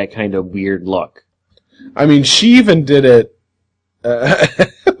with that kind of weird look. I mean, she even did it. I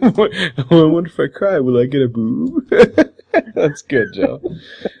wonder if I cry, will I get a boob? That's good, Joe.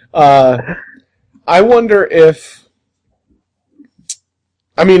 I wonder if.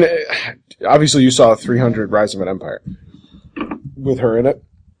 I mean, obviously you saw 300 Rise of an Empire with her in it.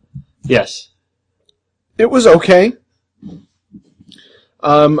 Yes. It was okay.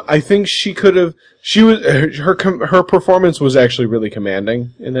 I think she could have. Her performance was actually really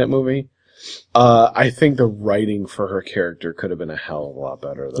commanding in that movie. I think the writing for her character could have been a hell of a lot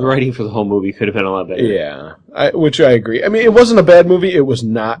better, though. The writing for the whole movie could have been a lot better. Yeah, which I agree. I mean, it wasn't a bad movie. It was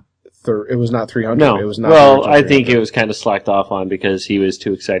not. It was not 300. No. It was not. Well, I think it was kind of slacked off on because he was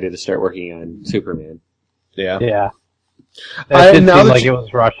too excited to start working on Superman. Yeah. Yeah. It did now seem that like it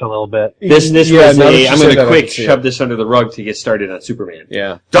was rushed a little bit. This Yeah, was now that a, you I'm say going that, to I quick can see shove this under the rug to get started on Superman.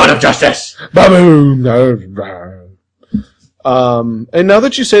 Yeah. Dawn of Justice! Ba-boom! And now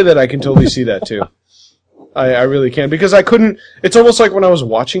that you say that, I can totally see that too. I really can, because I couldn't. It's almost like when I was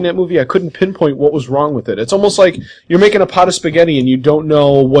watching that movie, I couldn't pinpoint what was wrong with it. It's almost like you're making a pot of spaghetti and you don't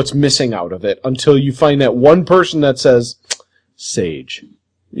know what's missing out of it until you find that one person that says sage.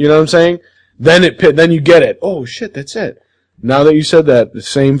 You know what I'm saying? Then you get it. Oh shit, that's it. Now that you said that, the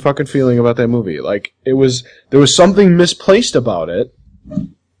same fucking feeling about that movie. Like, there was something misplaced about it.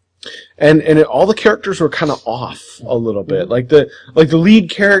 And all the characters were kind of off a little bit. Like the lead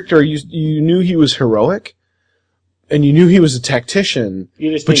character, you knew he was heroic, and you knew he was a tactician.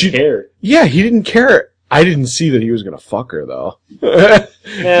 You just didn't care. Yeah, he didn't care. I didn't see that he was gonna fuck her though. Yeah,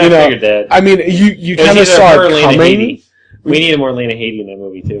 I figured that. I mean, you kind of saw it coming. We needed more Lena Headey in that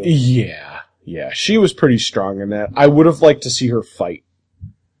movie too. Yeah, she was pretty strong in that. I would have liked to see her fight.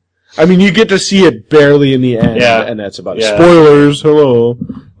 I mean, you get to see it barely in the end, and that's about it. Spoilers, hello.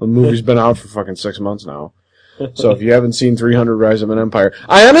 The movie's been out for fucking 6 months now. So if you haven't seen 300 Rise of an Empire,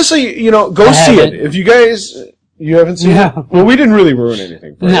 I honestly, go see it. If you guys, you haven't seen it? Well, we didn't really ruin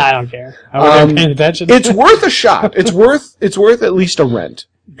anything for you. I don't care. I wasn't paying attention. It's worth a shot. It's worth at least a rent.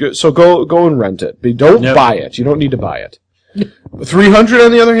 So go and rent it. But don't buy it. You don't need to buy it. 300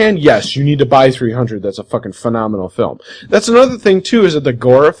 on the other hand, yes, you need to buy 300. That's a fucking phenomenal film. That's another thing too, is that the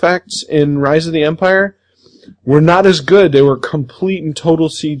gore effects in Rise of the Empire were not as good. They were complete and total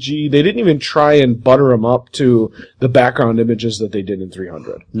CG. They didn't even try and butter them up to the background images that they did in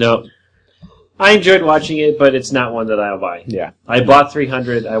 300. No. I enjoyed watching it, but it's not one that I'll buy. Yeah. I bought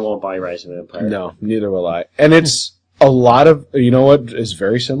 300, I won't buy Rise of the Empire. No, neither will I. And it's a lot of, you know what is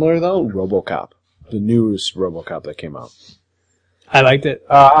very similar though? RoboCop. The newest RoboCop that came out. I liked it.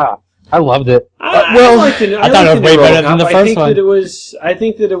 I loved it. I thought it was way better than the first one. I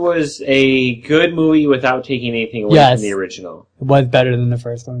think that it was a good movie without taking anything away from the original. It was better than the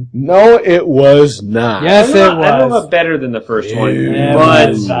first one. No, it was not. Yes, it was. I don't know about better than the first one, it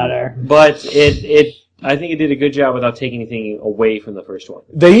was better. But I think it did a good job without taking anything away from the first one.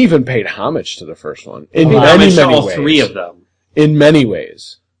 They even paid homage to the first one in many ways. All three of them. In many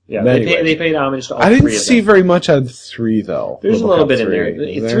ways. Yeah, they paid homage to all three of them. I didn't see very much on 3, though. There's a little bit in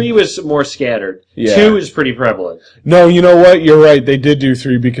there. 3 was more scattered. Yeah. 2 is pretty prevalent. No, you know what? You're right. They did do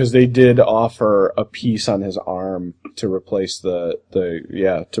 3 because they did offer a piece on his arm to replace to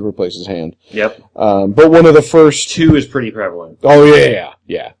replace his hand. Yep. But one of the first 2 is pretty prevalent. Oh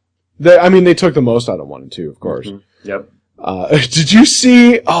yeah. They took the most out of 1 and 2, of course. Mm-hmm. Yep. Did you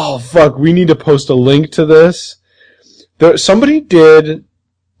see? Oh fuck! We need to post a link to this. Somebody did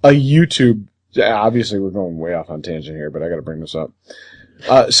a YouTube. Obviously, we're going way off on tangent here, but I got to bring this up.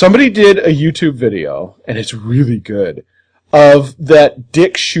 Somebody did a YouTube video, and it's really good, of that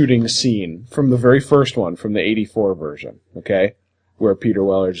dick shooting scene from the very first one, from the '84 version. Okay, where Peter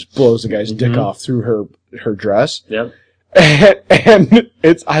Weller just blows the guy's dick off through her dress. Yep. And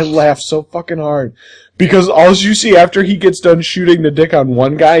I laughed so fucking hard because all you see after he gets done shooting the dick on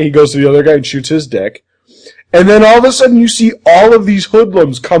one guy, he goes to the other guy and shoots his dick. And then all of a sudden you see all of these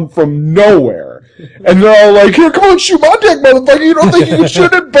hoodlums come from nowhere. And they're all like, here, come on, shoot my dick, motherfucker. You don't think you can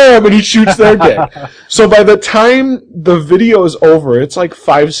shoot it? Bam! And he shoots their dick. So by the time the video is over, it's like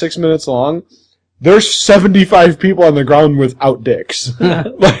 5-6 minutes long, there's 75 people on the ground without dicks.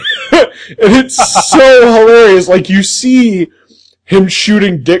 And it's so hilarious. Like, you see him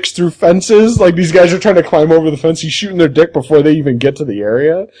shooting dicks through fences. Like, these guys are trying to climb over the fence. He's shooting their dick before they even get to the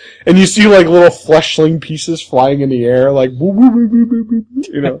area. And you see, like, little fleshling pieces flying in the air, like, boop, boop, boop, boop, boop, boop,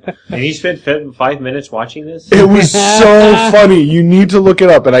 you know. And you spent 5 minutes watching this? It was so funny. You need to look it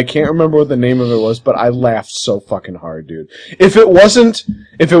up, and I can't remember what the name of it was, but I laughed so fucking hard, dude. If it wasn't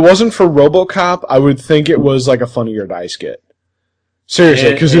for RoboCop, I would think it was like a Funny or Die skit.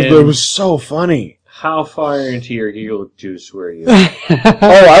 Seriously, because it was so funny. How far into your giggle juice were you? Oh,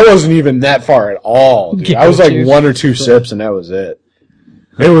 I wasn't even that far at all, dude. I was like 1 or 2 sips, and that was it.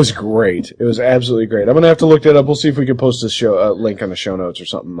 It was great. It was absolutely great. I'm gonna have to look that up. We'll see if we can post this link on the show notes or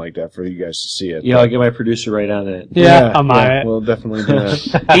something like that for you guys to see it. Yeah, I'll get my producer right on it. Yeah, I'm on it. We'll definitely do that.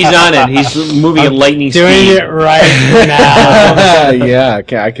 He's on it. He's moving at lightning speed. Doing it right now. Yeah,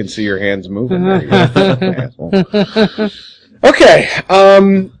 I can see your hands moving. Okay,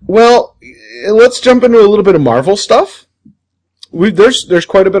 well, let's jump into a little bit of Marvel stuff. There's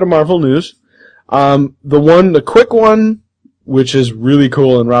quite a bit of Marvel news. The quick one, which is really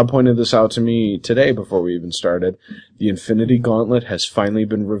cool, and Rob pointed this out to me today before we even started, the Infinity Gauntlet has finally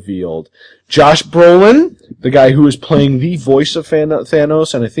been revealed. Josh Brolin, the guy who is playing the voice of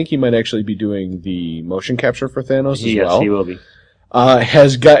Thanos, and I think he might actually be doing the motion capture for Thanos as well. Yes, he will be.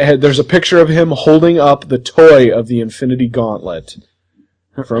 There's a picture of him holding up the toy of the Infinity Gauntlet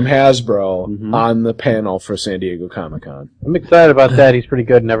from Hasbro on the panel for San Diego Comic-Con. I'm excited about that. He's pretty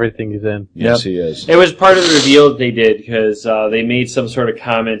good in everything he's in. Yes, he is. It was part of the reveal that they did because they made some sort of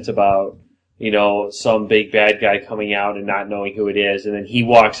comment about, some big bad guy coming out and not knowing who it is, and then he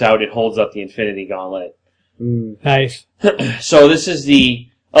walks out and holds up the Infinity Gauntlet. Nice. So this is the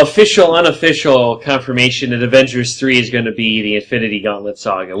official, unofficial confirmation that Avengers 3 is going to be the Infinity Gauntlet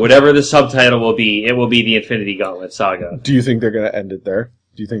Saga. Whatever the subtitle will be, it will be the Infinity Gauntlet Saga. Do you think they're going to end it there?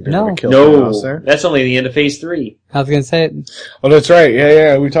 Do you think they're No. going to kill Thanos there? That's only the end of Phase 3. I was gonna say it. Oh, that's right.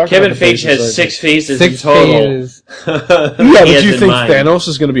 Yeah. We talked Kevin about the Feige phases, has 6 phases 6 in total. phases. Yeah, but do you think Thanos? Thanos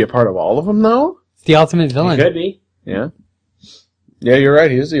is going to be a part of all of them, though? It's the ultimate villain. He could be. Yeah. Yeah, you're right.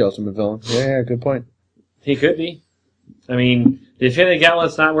 He is the ultimate villain. Yeah, good point. He could be. I mean, the Infinity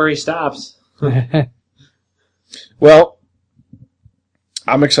Gauntlet's not where he stops. Well,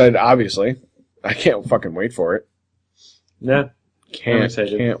 I'm excited, obviously. I can't fucking wait for it. Yeah. I'm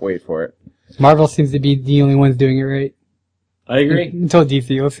excited. Can't wait for it. Marvel seems to be the only ones doing it right. I agree. Until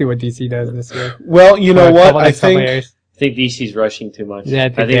DC. We'll see what DC does this year. Well, you know what? I think... I think DC's rushing too much. Yeah, I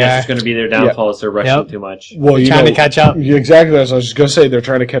think they that's are. just going to be their downfall is they're rushing too much. Well, They're trying to catch up. Yeah, exactly. As I was just going to say, they're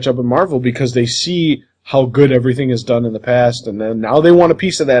trying to catch up with Marvel because they see how good everything is done in the past, and then now they want a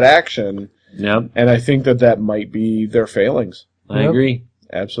piece of that action. Yep. And I think that might be their failings. I agree.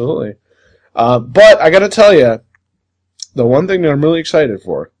 Absolutely. But I got to tell you, the one thing that I'm really excited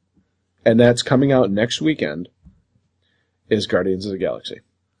for, and that's coming out next weekend, is Guardians of the Galaxy.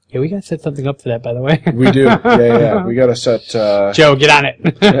 Yeah, we gotta set something up for that, by the way. We do. Yeah. We got to set... Joe, get on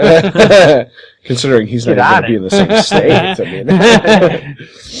it. Considering he's not Get going to be in the same state. I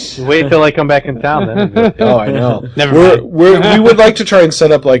mean... Wait till I come back in town, then. Oh, I know. Never mind. We would like to try and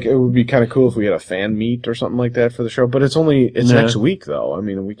set up, like, it would be kind of cool if we had a fan meet or something like that for the show, but it's next week, though. I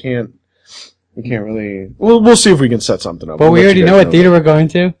mean, we can't really... We'll see if we can set something up. But We'll we let already you know guys what theater we're going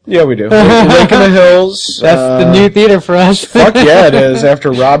to. Yeah, we do. Lake in the Hills. That's the new theater for us. Fuck yeah, it is.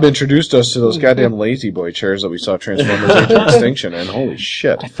 After Rob introduced us to those goddamn Lazy Boy chairs that we saw Transformers Age of Extinction in. Holy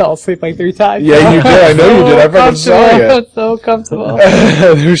shit. I fell asleep like 3 times. Yeah, you did. I know you did. I fucking saw you. It's so comfortable.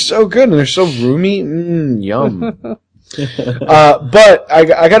 They're so good and they're so roomy. Yum. But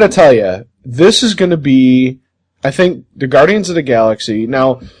I gotta tell you, this is gonna be, I think, the Guardians of the Galaxy.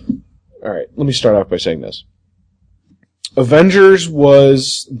 Now, alright, let me start off by saying this. Avengers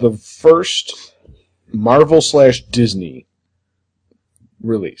was the first Marvel/Disney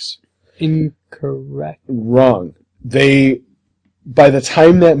release. Incorrect. Wrong. By the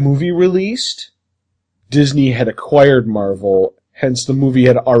time that movie released, Disney had acquired Marvel, hence the movie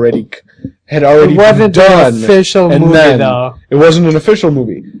had already It been wasn't done. an official and movie, then, though. It wasn't an official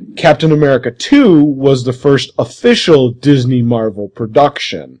movie. Captain America 2 was the first official Disney Marvel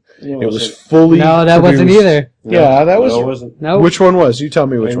production. It was fully No, that wasn't produced. either. Yeah, that was... No, it wasn't. No. Which one was? You tell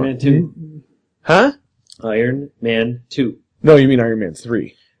me which Iron one. Man 2. Huh? Iron Man 2. No, you mean Iron Man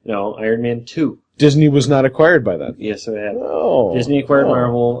 3. No, Iron Man 2. Disney was not acquired by then. Yes, it had. Oh. Disney acquired Oh.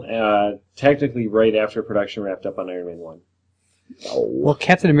 Marvel technically right after production wrapped up on Iron Man 1. Well,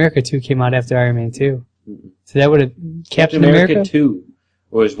 Captain America 2 came out after Iron Man 2. So that would have... Captain America 2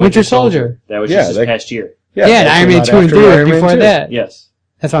 was Winter Soldier. That was Yeah, just this that- past year. Yeah, and that Iron came Man out 2 and after 3 was Iron Man before 2. that. Yes.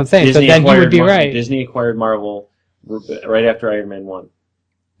 That's what I'm saying. Disney so then he would be acquired right. Disney acquired Marvel right after Iron Man 1.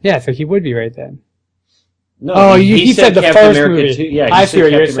 Yeah, so he would be right then. No, Oh, he said the Captain first America movie. 2. Yeah, he I said see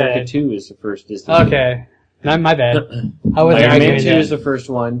what you're Captain America saying. 2 is the first Disney. Okay. Not my bad. I wasn't Iron Man arguing 2 that. is the first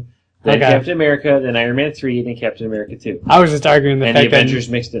one. Then Okay. Captain America, then Iron Man 3, then Captain America 2. I was just arguing the And the fact that Avengers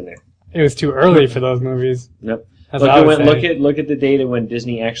mixed in there. it was too early for those movies. Nope. That's what I was saying. Look at the data when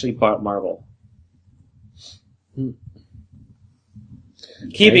Disney actually bought Marvel.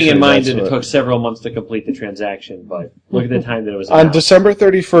 Keeping Actually, in mind that's that it what- took several months to complete the transaction, but look at the time that it was On announced. December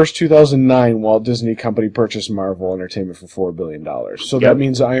 31st, 2009, Walt Disney Company purchased Marvel Entertainment for $4 billion. So Yep. that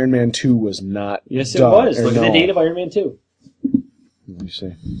means Iron Man 2 was not Yes, it done, was. or Look at no. the date of Iron Man 2. Let me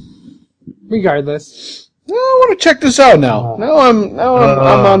see. Regardless. I want to check this out now. Now I'm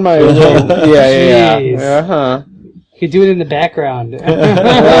on my... yeah. Jeez. Uh-huh. You could do it in the background.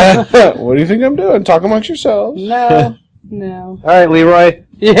 What do you think I'm doing? Talk amongst yourselves. No. All right, Leroy.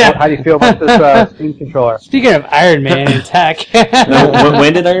 Yeah. How do you feel about this Steam controller? Speaking of Iron Man and tech.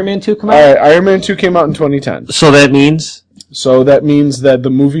 When did Iron Man 2 come All out? right, Iron Man 2 came out in 2010. So that means? So that means that the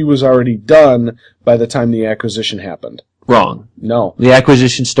movie was already done by the time the acquisition happened. Wrong. No. The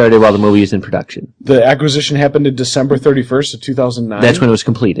acquisition started while the movie is in production. The acquisition happened in December 31st of 2009. That's when it was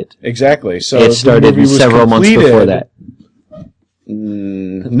completed. Exactly. So It the started movie was several months completed. before that.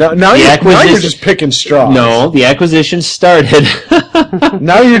 Now The you're acquisition- just picking straws. No, the acquisition started.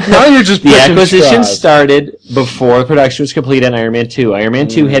 Now you're just The picking acquisition straws. started before production was complete on Iron Man 2. Iron Man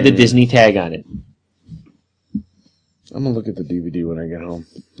 2 had the Disney tag on it. I'm gonna look at the DVD when I get home.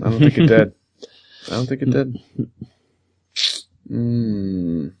 I don't think it did. I don't think it did.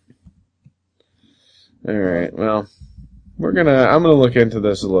 All right. Well, I'm gonna look into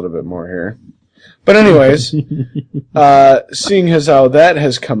this a little bit more here. But anyways, seeing as how that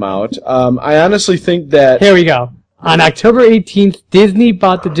has come out, I honestly think that... Here we go. On October 18th, Disney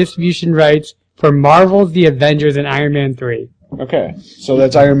bought the distribution rights for Marvel's The Avengers and Iron Man 3. Okay, so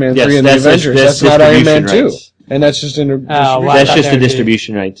that's Iron Man 3 and The that's Avengers. That's not Iron Man 2. rights. And that's just in well, That's I just thought the that would be-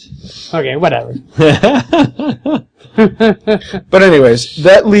 distribution rights. Okay, whatever. But anyways,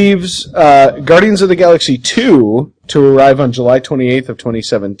 that leaves Guardians of the Galaxy 2 to arrive on July 28th of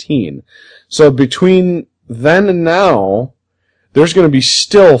 2017. So between then and now, there's going to be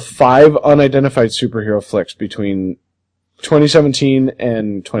still 5 unidentified superhero flicks between 2017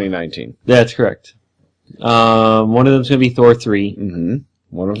 and 2019. That's correct. One of them's going to be Thor 3. Mm-hmm.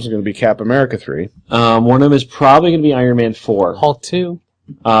 One of them is going to be Cap America 3. One of them is probably going to be Iron Man 4. Hulk 2.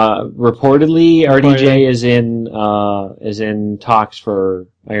 Reportedly, RDJ is in talks for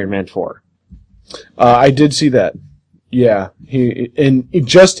Iron Man 4. I did see that. Yeah,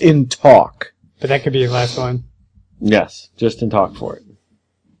 just in talk. But that could be his last one. Yes, just in talk for it.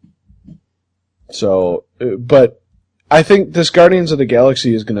 So, but I think this Guardians of the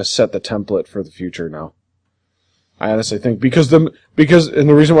Galaxy is going to set the template for the future now. I honestly think because and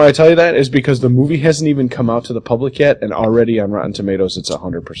the reason why I tell you that is because the movie hasn't even come out to the public yet, and already on Rotten Tomatoes it's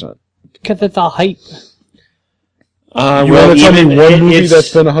 100%. Because it's all hype. You want to tell me one movie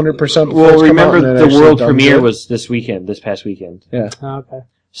that's been 100%? Well, remember the world premiere was this past weekend. Yeah. Oh, okay.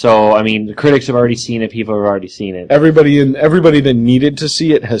 So, I mean, the critics have already seen it. People have already seen it. Everybody that needed to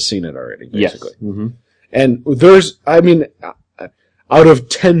see it has seen it already, basically. Yes. Mm-hmm. And out of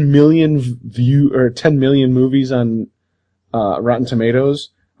 10 million 10 million movies on Rotten Tomatoes,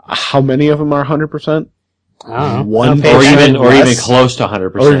 how many of them are 100%? I don't know. Or even close to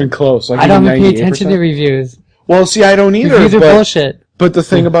 100%. Or even close. Like I don't even pay attention 98%. to reviews. Well, see, I don't either. Reviews are bullshit. But the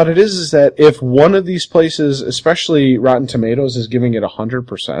thing about it is that if one of these places, especially Rotten Tomatoes, is giving it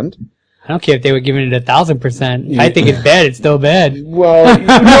 100%. I don't care if they were giving it 1,000%. If I think it's bad, it's still bad. Well, no,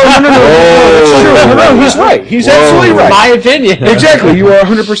 that's true. No, he's right. He's absolutely right. My opinion. Exactly, you are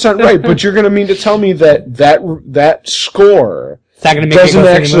 100% right. But you're going to mean to tell me that score It's not going to make me doesn't go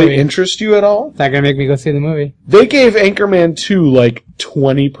see the actually movie. interest you at all? It's not going to make me go see the movie. They gave Anchorman 2 like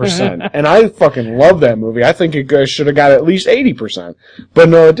 20%, and I fucking love that movie. I think it should have got at least 80%, but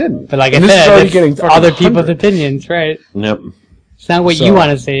no, it didn't. But like And I this is said, already it's getting fucking other people's 100. opinions, right? Yep. It's not what So- you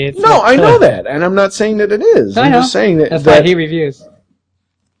want to say. It's No, what- I know that, and I'm not saying that it is. I I'm know. just saying That's why I hate reviews.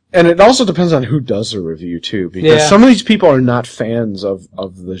 and it also depends on who does the review too, because Yeah. some of these people are not fans of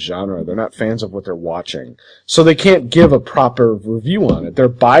the genre. They're not fans of what they're watching, so they can't give a proper review on it. They're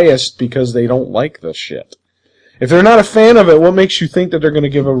biased because they don't like the shit. If they're not a fan of it, what makes you think that they're going to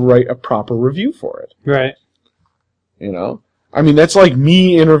give a proper review for it? Right. You know, I mean, that's like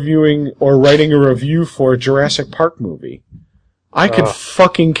me interviewing or writing a review for a Jurassic Park movie. I could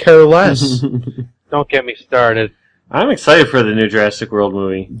fucking care less. Don't get me started. I'm excited for the new Jurassic World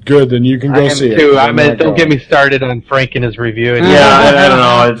movie. Good, then you can I go am see too. it. I I'm mean, not don't get going. me started on Frank and his review. I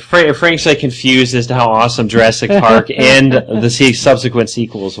don't know. Frank's like confused as to how awesome Jurassic Park and the subsequent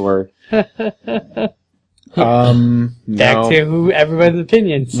sequels were. Back No. to who everyone's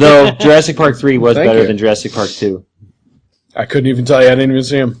opinions. Though Jurassic Park 3 was Thank better you. than Jurassic Park 2. I couldn't even tell you. I didn't even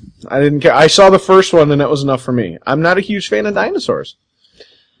see him. I didn't care. I saw the first one, and that was enough for me. I'm not a huge fan of dinosaurs.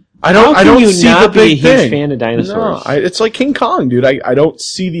 I don't. How I can don't you see not the be a big huge thing. fan of dinosaurs? No, it's like King Kong, dude. I don't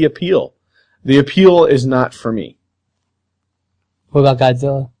see the appeal. The appeal is not for me. What about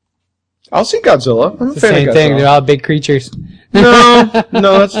Godzilla? I'll see Godzilla. I'm a It's the fan same of thing. Godzilla. They're all big creatures. No,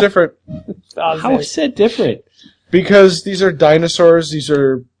 that's different. How is that different? Because these are dinosaurs. These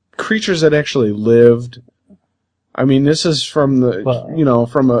are creatures that actually lived. I mean, this is from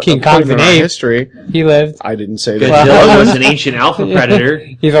from a King point Kong's in an our ape. history. He lived. I didn't say that. Godzilla was an ancient alpha predator.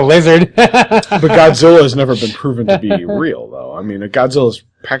 He's a lizard. But Godzilla has never been proven to be real, though. I mean, Godzilla is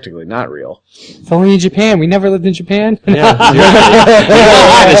practically not real. It's only in Japan. We never lived in Japan. We don't know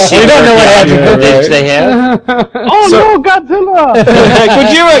what happened. Yeah, right. They have. Oh no, Godzilla!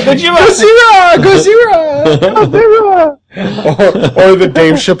 Godzilla! or the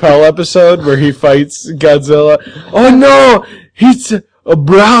Dave Chappelle episode where he fights Godzilla. Oh no, he's a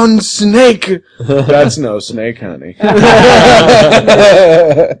brown snake. That's no snake, honey.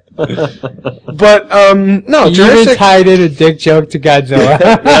 But no, You even Jurassic. tied in a dick joke to Godzilla.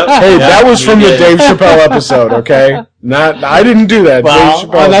 Hey, that was from the Dave Chappelle episode, okay? I didn't do that. Well, Dave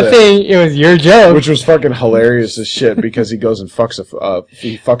Chappelle I'm not did. saying it was your joke. Which was fucking hilarious as shit because he goes and fucks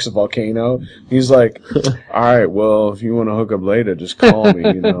a volcano. He's like, all right, well, if you want to hook up later, just call me,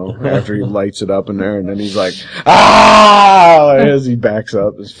 after he lights it up in there. And then he's like, as he backs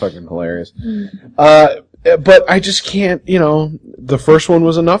up. It's fucking hilarious. But I just can't, the first one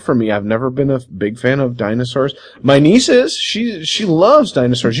was enough for me. I've never been a big fan of dinosaurs. My niece is. She loves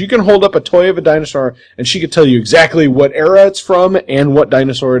dinosaurs. You can hold up a toy of a dinosaur and she could tell you exactly what era it's from and what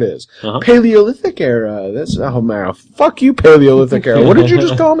dinosaur it is. Uh-huh. Paleolithic era. Oh man, fuck you, Paleolithic era. What did you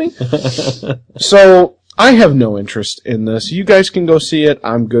just call me? So, I have no interest in this. You guys can go see it.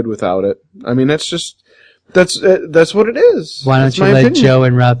 I'm good without it. I mean, that's what it is. Why don't you let Joe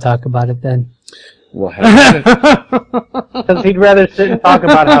and Rob talk about it then? Well, because he'd rather sit and talk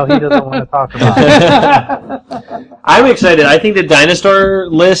about how he doesn't want to talk about it. I'm excited. I think the dinosaur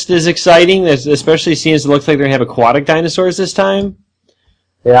list is exciting, especially seeing as it looks like they're going to have aquatic dinosaurs this time.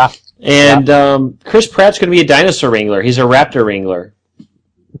 Yeah. And Chris Pratt's going to be a dinosaur wrangler. He's a raptor wrangler.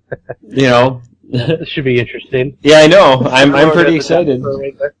 This should be interesting. Yeah, I know. I'm pretty excited.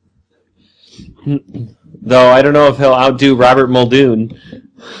 Though I don't know if he'll outdo Robert Muldoon.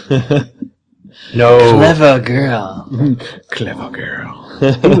 No. Clever girl. Clever girl.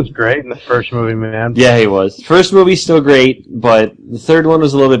 He was great in the first movie, man. Yeah, he was. First movie's still great, but the third one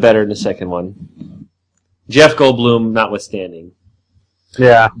was a little bit better than the second one. Jeff Goldblum notwithstanding.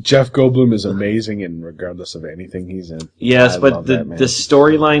 Yeah. Jeff Goldblum is amazing in regardless of anything he's in. Yes, but the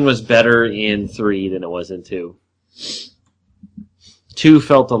storyline was better in 3 than it was in 2. 2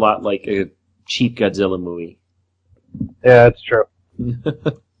 felt a lot like a cheap Godzilla movie. Yeah, that's true.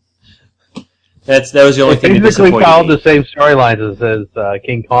 That was the only thing that disappointed me. Basically followed the same storylines as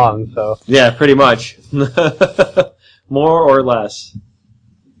King Kong, so... Yeah, pretty much. More or less.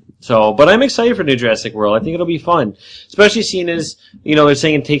 So, but I'm excited for New Jurassic World. I think it'll be fun. Especially seeing as, they're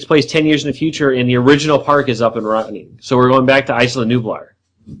saying it takes place 10 years in the future and the original park is up and running. So we're going back to Isla Nublar.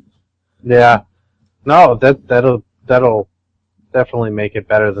 Yeah. No, that'll definitely make it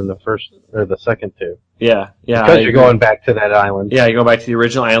better than the first or the second two. Yeah. Because you're going back to that island. Yeah, you go back to the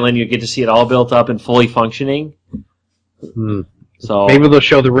original island. You get to see it all built up and fully functioning. So maybe they'll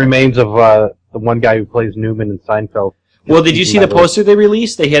show the remains of the one guy who plays Newman in Seinfeld. Well, did you see the poster they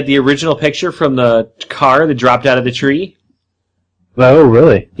released? They had the original picture from the car that dropped out of the tree. Oh,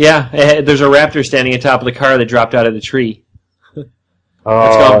 really? Yeah, there's a raptor standing on top of the car that dropped out of the tree. It's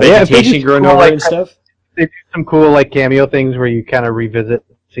got yeah, vegetation growing over it and stuff. They do some cool cameo things where you kind of revisit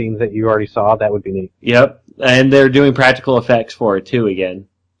scenes that you already saw. That would be neat. Yep, and they're doing practical effects for it too again.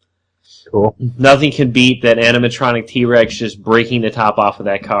 Cool. Nothing can beat that animatronic T-Rex just breaking the top off of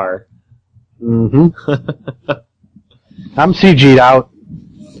that car. Mm-hmm. I'm CG'd out.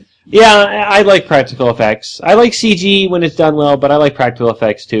 Yeah, I like practical effects. I like CG when it's done well, but I like practical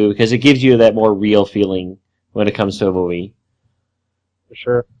effects too, because it gives you that more real feeling when it comes to a movie. For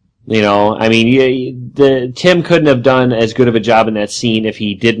sure. I mean, Tim couldn't have done as good of a job in that scene if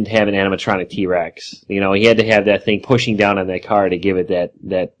he didn't have an animatronic T-Rex. He had to have that thing pushing down on that car to give it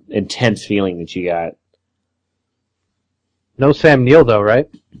that intense feeling that you got. No Sam Neill, though, right?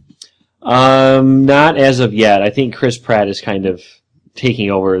 Not as of yet. I think Chris Pratt is kind of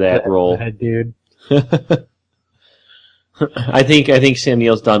taking over that role. That dude. I think Sam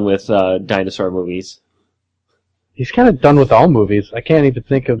Neill's done with dinosaur movies. He's kind of done with all movies. I can't even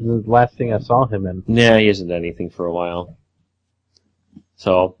think of the last thing I saw him in. Nah, he hasn't done anything for a while.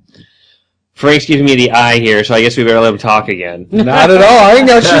 So, Frank's giving me the eye here, so I guess we better let him talk again. Not at all. I ain't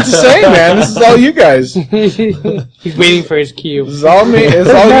got shit to say, man. This is all you guys. He's waiting for his cue. This is all me. There's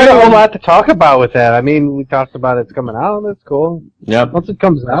not a whole lot to talk about with that. I mean, we talked about it's coming out. That's cool. Yep. Once it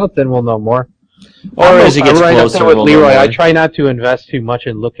comes out, then we'll know more. Or as it gets closer, with we'll Leroy, know more. I try not to invest too much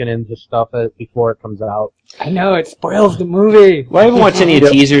in looking into stuff before it comes out. I know, it spoils the movie. Well, I haven't watched any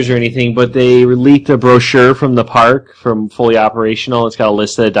teasers or anything, but they leaked a brochure from the park, from Fully Operational. It's got a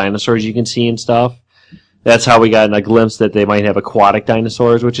list of the dinosaurs you can see and stuff. That's how we got a glimpse that they might have aquatic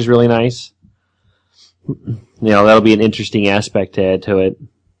dinosaurs, which is really nice. That'll be an interesting aspect to add to it.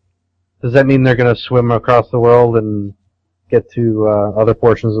 Does that mean they're going to swim across the world and get to other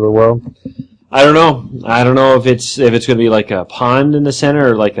portions of the world? I don't know. I don't know if it's going to be like a pond in the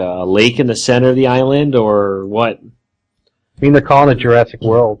center or like a lake in the center of the island or what. I mean, they're calling it Jurassic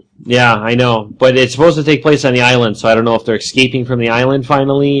World. Yeah, I know. But it's supposed to take place on the island, so I don't know if they're escaping from the island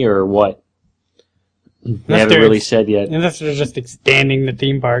finally or what. They haven't really said yet. Unless they're just extending the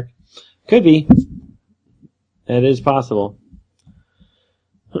theme park. Could be. That is possible.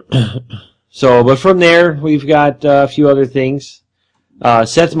 But from there, we've got a few other things.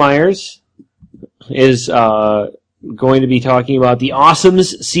 Seth Meyers is going to be talking about The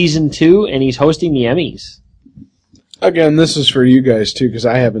Awesomes Season 2, and he's hosting the Emmys. Again, this is for you guys, too, because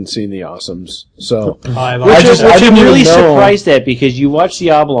I haven't seen The Awesomes. So, I'm really surprised at, because you watch The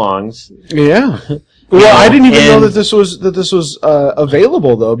Oblongs. Yeah. Well, I didn't even know And- that this was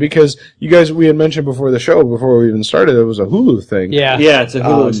available though, because we had mentioned before the show, before we even started, it was a Hulu thing. Yeah. Yeah, it's a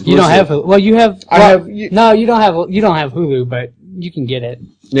Hulu exclusive. You don't have Hulu. Well, you have. I well, have- No, you don't have. You don't have Hulu, but you can get it.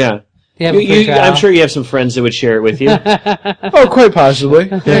 Yeah. They have a free trial. I'm sure you have some friends that would share it with you. Oh, quite possibly.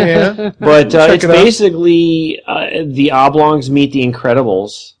 Yeah. But Check it's it out. basically the Oblongs meet the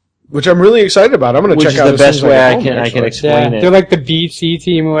Incredibles, Which I'm really excited about. I'm going to which check is out the as soon best as way get I home, can actually. explain They're it. like the BC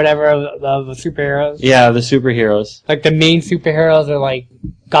team or whatever of the superheroes. Yeah, the superheroes. Like the main superheroes are like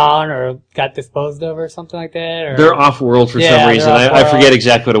gone or got disposed of or something like that. Or, They're off-world for Yeah, some they're reason. I off-world. forget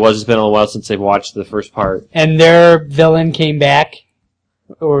exactly what it was. It's been a while since I've watched the first part. and their villain came back,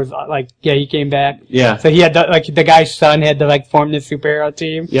 or was like, yeah, he came back. Yeah. So he had to, like the guy's son had to like form this superhero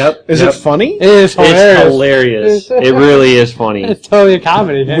team. Yep. Is it funny? It is hilarious. It's hilarious. It really is funny. It's totally a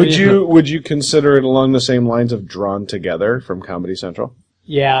comedy. I Would mean, would you consider it along the same lines of Drawn Together from Comedy Central?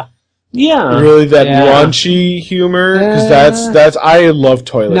 Yeah. Yeah. Really, that Yeah. raunchy humor? Because that's I love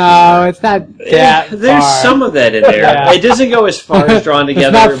toilet No, humor. it's not Yeah, that there's far. some of that in there. Yeah. It doesn't go as far as Drawn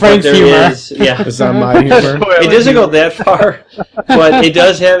Together, not but Frank's there humor. is. Yeah. It's not my humor. It doesn't go that far, but it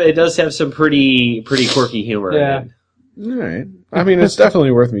does have some pretty quirky humor. Yeah. In All right. I mean, it's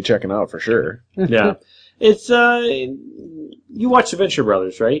definitely worth me checking out for sure. it. Yeah. It's you watch the Venture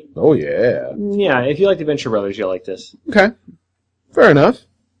Brothers, right? Oh yeah. Yeah. If you like the Venture Brothers, you'll like this. Okay. Fair enough.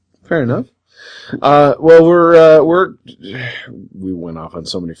 Fair enough. Well, we went off on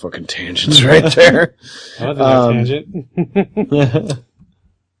so many fucking tangents right there. That was a nice tangent.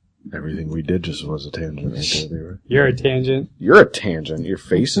 Everything we did just was a tangent right there. Leroy. You're a tangent. You're a tangent. Your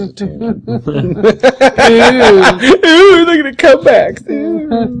face is a tangent. Ooh, look at the comeback.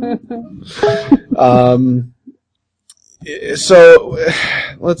 So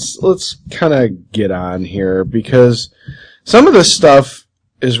let's kind of get on here because some of this stuff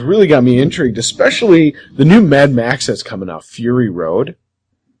has really got me intrigued, especially the new Mad Max that's coming out, Fury Road.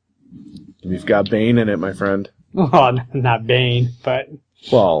 We've got Bane in it, my friend. Well, not Bane, but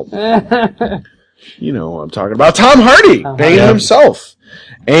Well, you know what I'm talking about. Tom Hardy, Bane Yeah. himself.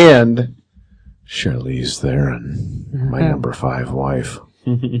 And Charlize Theron, my number 5 wife.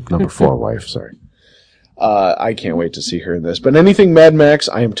 Number 4 wife, sorry. I can't wait to see her in this. But anything Mad Max,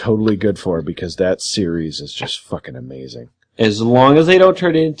 I am totally good for because that series is just fucking amazing. As long as they don't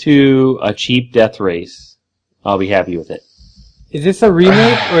turn it into a cheap death race, I'll be happy with it. is this a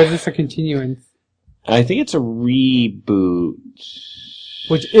remake or is this a continuance? I think it's a reboot.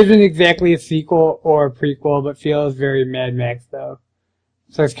 Which isn't exactly a sequel or a prequel, but feels very Mad Max though.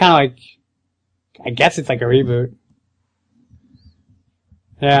 So it's kind of like, I guess it's like a reboot.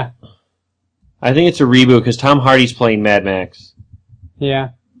 Yeah, I think it's a reboot because Tom Hardy's playing Mad Max. yeah.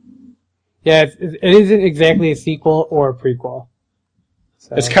 Yeah, it isn't exactly a sequel or a prequel.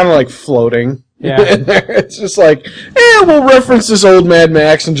 So, It's kind of like floating. Yeah. in there. It's just like, we'll reference this old Mad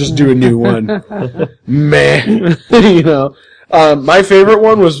Max and just do a new one. Man. You know. My favorite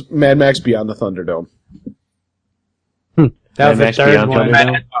one was Mad Max Beyond the Thunderdome. that was Mad the Max third Beyond one.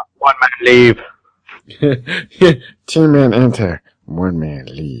 Thunderdome. One man leave. 2 men enter, 1 man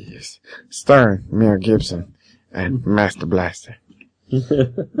leaves. Starring Mel Gibson and Master Blaster.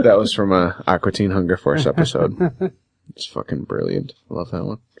 That was from a Aqua Teen Hunger Force episode. It's fucking brilliant. Love that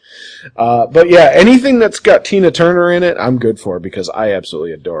one. But yeah, anything that's got Tina Turner in it, I'm good for because I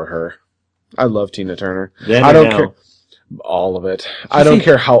absolutely adore her. I love Tina Turner. Then I and don't now. care. All of it. I don't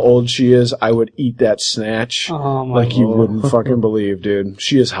care how old she is. I would eat that snatch Oh my like you wouldn't fucking believe, dude.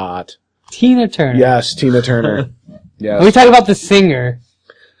 She is hot. Tina Turner. Yes, Tina Turner. When we Yes. talk about the singer.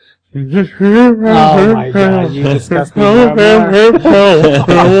 Oh my god, you disgust me more and more.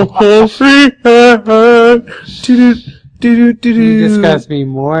 You disgust me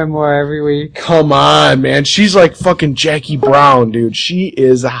more and more every week. Come on, man. She's like fucking Jackie Brown, dude. She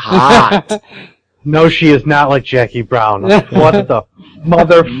is hot. No, she is not like Jackie Brown. What the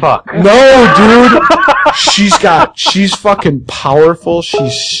motherfuck? No, dude. She's fucking powerful.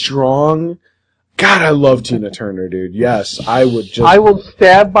 She's strong. God, I love Tina Turner, dude. Yes, I would just. I will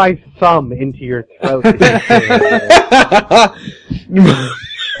stab my thumb into your throat.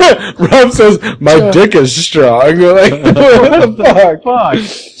 Rob says, my dick is strong. You're like, what the fuck?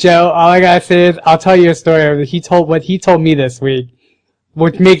 Joe, all I gotta say is, I'll tell you a story of what he told me this week,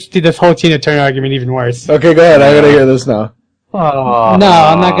 which makes this whole Tina Turner argument even worse. Okay, go ahead. I gotta hear this now. Oh. No,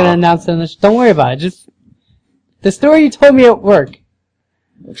 I'm not gonna announce it. Don't worry about it. Just the story you told me at work.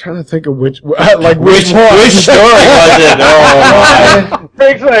 I'm trying to think of which Which story was it? Oh,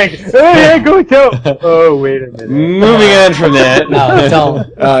 Frank's like, Frank. Hey, go tell. Oh, wait a minute. Moving on from that. No,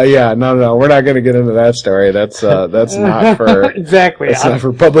 don't. Yeah, no, we're not going to get into that story. That's not for Exactly. that's not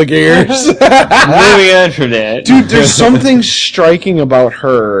for public ears. Moving on from that. Dude, there's something striking about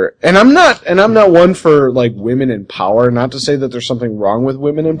her, and I'm not one for like women in power. Not to say that there's something wrong with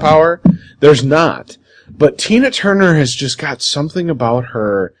women in power. There's not. But Tina Turner has just got something about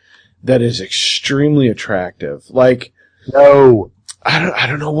her that is extremely attractive. Like, No. I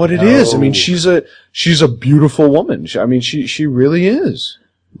don't know what it is. I mean, she's a beautiful woman. She really is.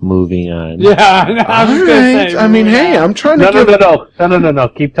 Moving on. Yeah, no, I was All gonna right. say. I mean, hey, I'm trying to No.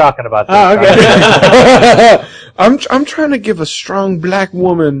 Keep talking about this. Oh, okay. I'm trying to give a strong black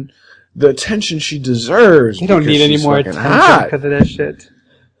woman the attention she deserves. You don't because need any she's more fucking attention hot. because of that shit.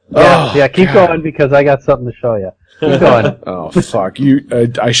 Yeah, keep God. going because I got something to show you. Keep going. Oh fuck you!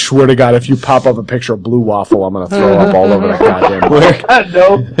 I swear to God, if you pop up a picture of Blue Waffle, I'm gonna throw up all over the goddamn mic.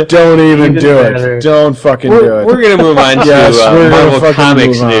 No. Don't even do better. it. Don't fucking do it. We're going to move on to Yes, we're gonna Marvel fucking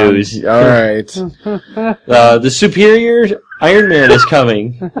Comics move on. news. All right. The Superior Iron Man is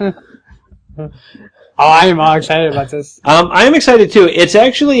coming. Oh, I am all excited about this. I'm excited too. It's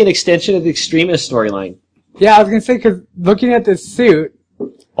actually an extension of the Extremis storyline. Yeah, I was gonna say because looking at this suit,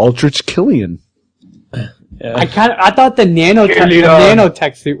 Aldrich Killian. I thought the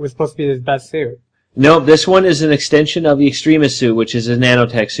nanotech suit was supposed to be his best suit. No, this one is an extension of the Extremis suit, which is a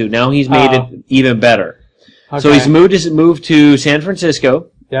nanotech suit. Now he's made it even better. Okay. So he's moved to San Francisco.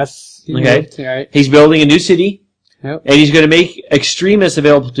 Yes. he Okay. moved, right. He's building a new city, Yep. and he's going to make Extremis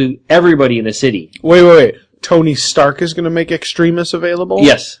available to everybody in the city. Wait. Tony Stark is going to make Extremis available?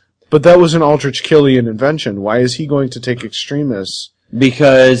 Yes, But that was an Aldrich Killian invention. Why is he going to take Extremis?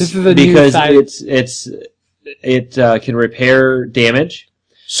 because This is a new side. it can repair damage.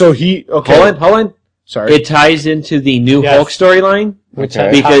 So he... Okay. Hold on. Sorry. It ties into the new Yes. Hulk storyline. Which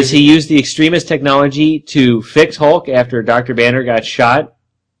Okay. Because he used the Extremis technology to fix Hulk after Dr. Banner got shot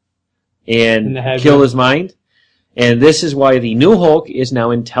In the and head, kill yeah. his mind. And this is why the new Hulk is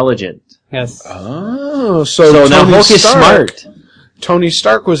now intelligent. Yes. Oh, So so now Tony Hulk is Stark, smart. Tony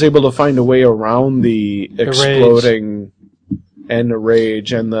Stark was able to find a way around the exploding and the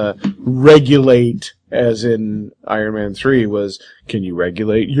rage and the regulate, as in Iron Man 3 was, can you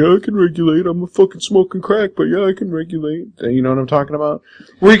regulate? Yeah, I can regulate. I'm a fucking smoking crack, but yeah, I can regulate. You know what I'm talking about?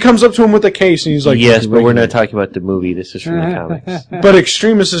 Where he comes up to him with a case and he's like, Yes, "You can but we're not regulate." talking about the movie. This is from the comics. But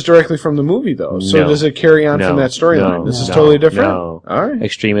Extremis is directly from the movie, though. So No. does it carry on No. from that storyline? No. This is No. totally different? No. All right.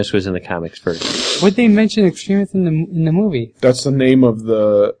 Extremis was in the comics first. Would they mention Extremis in the movie? That's the name of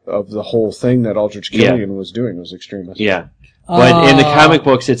the whole thing that Aldrich Killian was doing, was Extremis. Yeah. But in the comic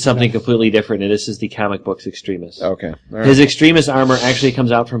books, it's something completely different, and this is the comic books Extremis. Okay. All right. His Extremis armor actually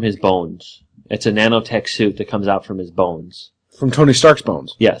comes out from his bones. It's a nanotech suit that comes out from his bones. From Tony Stark's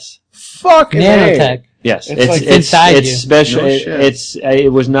bones. Yes. Fucking Nanotech. Yes. It's like inside it's you. special. No shit.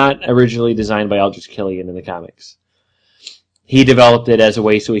 It was not originally designed by Aldrich Killian in the comics. He developed it as a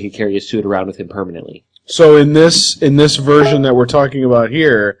way so he could carry his suit around with him permanently. So in this version that we're talking about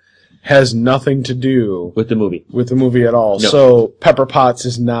here, has nothing to do With the movie. with the movie at all. No. So Pepper Potts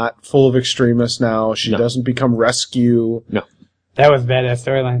is not full of Extremis now. She No. doesn't become Rescue, That was a badass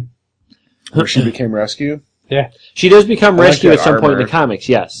storyline. where she became Rescue. Yeah. She does become I like rescue that at some point in armor. the comics,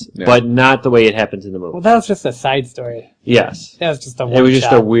 yes. Yeah. But not the way it happens in the movie. Well, that was just a side story. Yes. That was just a one It was just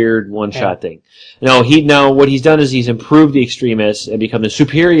shot. a weird one-shot Yeah. thing. No, what he's done is he's improved the Extremis and become the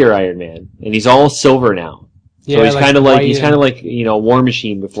superior Iron Man, and he's all silver now. So Yeah, he's kind of like white he's and- kind of like War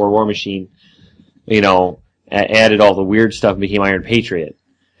Machine before War Machine, added all the weird stuff and became Iron Patriot.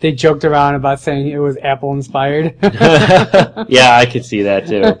 They joked around about saying it was Apple inspired. Yeah, I could see that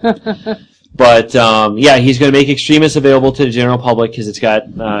too. But he's going to make Extremis available to the general public because it's got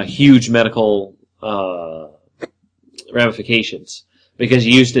huge medical ramifications. Because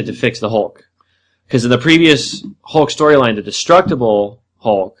he used it to fix the Hulk. Because in the previous Hulk storyline, the Destructible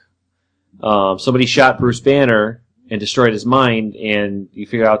Hulk, somebody shot Bruce Banner and destroyed his mind, and you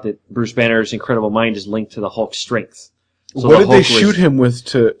figure out that Bruce Banner's incredible mind is linked to the Hulk's strength. So What the did they Hulk shoot him with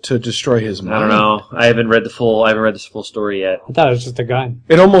to destroy his mind? I don't know. I haven't read this full story yet. I thought it was just a gun.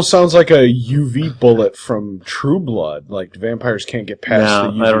 It almost sounds like a UV bullet from True Blood. Like vampires can't get past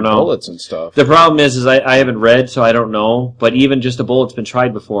No, the UV I don't know. bullets and stuff. The problem is I haven't read, so I don't know. But even just a bullet's been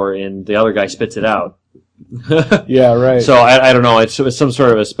tried before, and the other guy spits it out. Yeah, right. So I don't know. It's some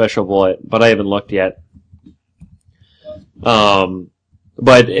sort of a special bullet, but I haven't looked yet.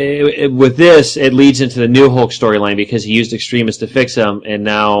 But with this, it leads into the new Hulk storyline because he used Extremis to fix him, and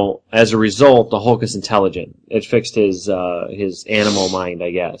now, as a result, the Hulk is intelligent. It fixed his animal mind, I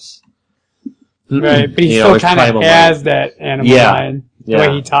guess. Right, but he You know, still his kind of primal has mind. that animal Yeah, mind. The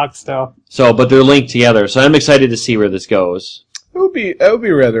way he talks, still. So, but they're linked together. So I'm excited to see where this goes. That would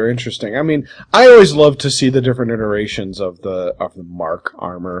be rather interesting. I mean, I always love to see the different iterations of the Mark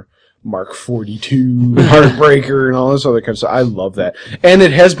armor, Mark 42, Heartbreaker, and all this other kind of stuff. I love that. And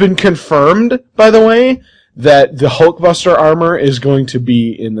it has been confirmed, by the way, that the Hulkbuster armor is going to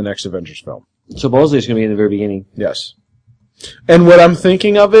be in the next Avengers film. Supposedly it's going to be in the very beginning. Yes. And what I'm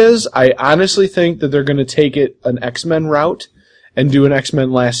thinking of is, I honestly think that they're going to take it an X-Men route and do an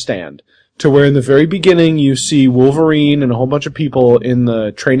X-Men Last Stand. To where in the very beginning you see Wolverine and a whole bunch of people in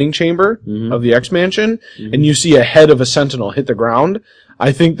the training chamber of the X-Mansion, and you see a head of a Sentinel hit the ground.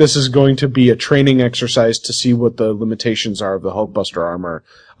 I think this is going to be a training exercise to see what the limitations are of the Hulkbuster armor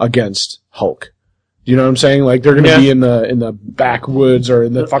against Hulk. You know what I'm saying? Like, they're going to be in the backwoods or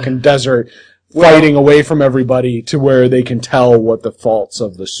in the fucking desert fighting away from everybody to where they can tell what the faults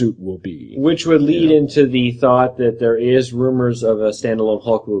of the suit will be. Which would lead into the thought that there is rumors of a standalone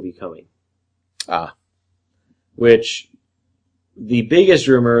Hulk movie coming. Which, the biggest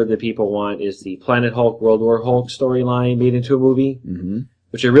rumor that people want is the Planet Hulk, World War Hulk storyline made into a movie. Mm-hmm.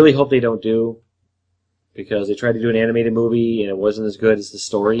 Which I really hope they don't do. Because they tried to do an animated movie and it wasn't as good as the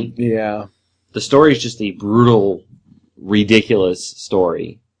story. Yeah. The story is just a brutal, ridiculous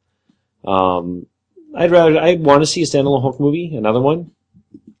story. I'd want to see a standalone Hulk movie, another one.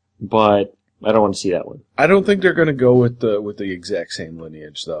 But I don't want to see that one. I don't think they're going to go with the exact same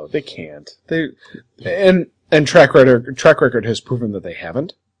lineage, though. They can't. And track record has proven that they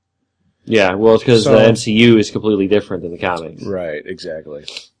haven't. Yeah, well, it's because the MCU is completely different than the comics. Right, exactly.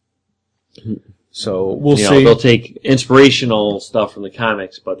 So we'll see. They'll take inspirational stuff from the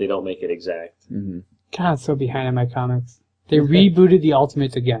comics, but they don't make it exact. Mm-hmm. God, I'm so behind on my comics. They rebooted the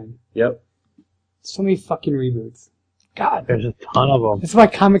Ultimates again. Yep. So many fucking reboots. God, there's a ton of them. That's why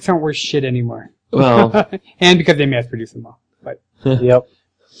comics aren't worth shit anymore. Well, and because they mass produce them all. But yep.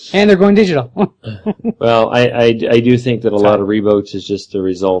 And they're going digital. Well, I do think that a lot of reboots is just a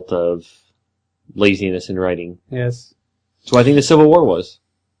result of laziness in writing. Yes. So I think the Civil War was.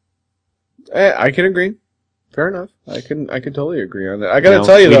 I can agree. Fair enough. I can totally agree on that. I gotta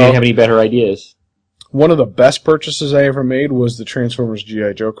tell you we though, didn't have any better ideas. One of the best purchases I ever made was the Transformers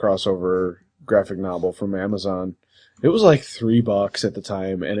G.I. Joe crossover graphic novel from Amazon. It was like $3 at the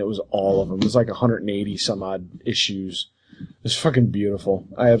time, and it was all of them. It was like 180 some odd issues. It was fucking beautiful.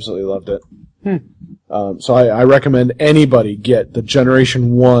 I absolutely loved it. So I recommend anybody get the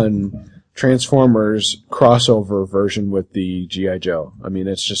Generation 1 Transformers crossover version with the G.I. Joe. I mean,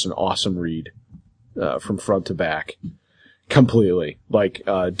 it's just an awesome read from front to back. Completely. Like,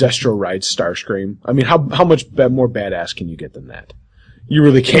 Destro rides Starscream. I mean, how much more badass can you get than that? You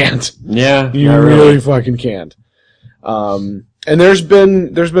really can't. Yeah. You really fucking can't. And there's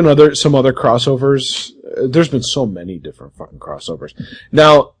been some other crossovers. There's been so many different fucking crossovers.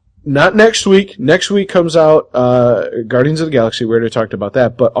 Now, not next week. Next week comes out, Guardians of the Galaxy. We already talked about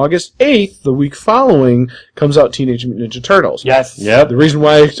that. But August 8th, the week following, comes out Teenage Mutant Ninja Turtles. Yes. Yep. The reason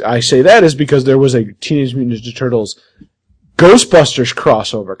why I say that is because there was a Teenage Mutant Ninja Turtles Ghostbusters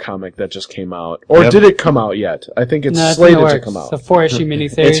crossover comic that just came out. Or did it come out yet? I think it's slated to come out. It's a 4-issue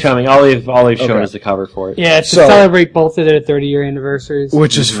miniseries. It's coming. All they've shown is the cover for it. Yeah, it's to celebrate both of their 30-year anniversaries.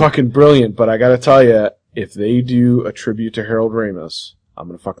 Which is fucking brilliant, but I gotta tell you, if they do a tribute to Harold Ramis, I'm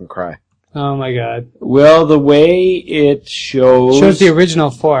gonna fucking cry. Oh my god. Well, the way it shows the original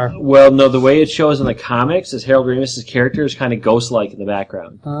 4. Well, no, the way it shows in the comics is Harold Ramis' character is kind of ghost-like in the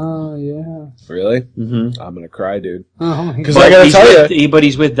background. Oh, yeah. Really? Mm-hmm. I'm gonna cry, dude. Oh, because I gotta tell you, but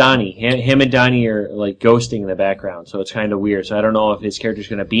he's with Donnie. Him and Donnie are like ghosting in the background, so it's kind of weird. So I don't know if his character's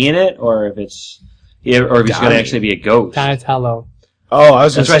gonna be in it or if he's gonna actually be a ghost. Donatello. Oh, I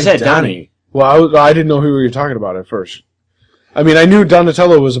was gonna say That's what I said, Donnie. Well, I didn't know who you were talking about at first. I mean, I knew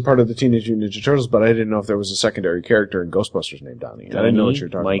Donatello was a part of the Teenage Mutant Ninja Turtles, but I didn't know if there was a secondary character in Ghostbusters named Donnie. I didn't know what you were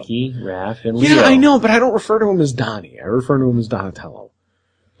talking Mikey, about. Raph, and Leo. Yeah, I know, but I don't refer to him as Donnie. I refer to him as Donatello.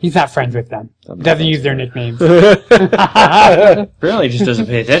 He's not friends with them. He doesn't use their nicknames. Really, just doesn't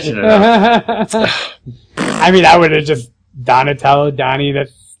pay attention enough. I mean, I would have just Donatello, Donnie.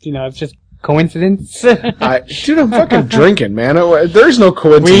 That's it's just coincidence. Dude, I'm fucking drinking, man. There's no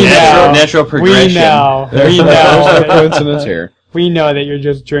coincidence. Natural progression. We know. There's no coincidence here. We know that you're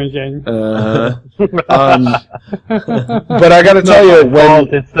just drinking. But I gotta tell you,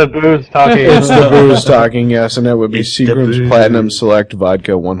 it's the booze talking. It's the booze talking, yes, and that would be Seagram's Platinum Select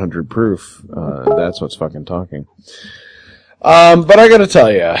Vodka 100 Proof. That's what's fucking talking. But I gotta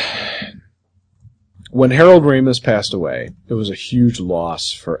tell you, when Harold Ramis passed away, it was a huge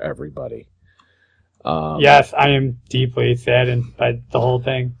loss for everybody. Yes, I am deeply saddened by the whole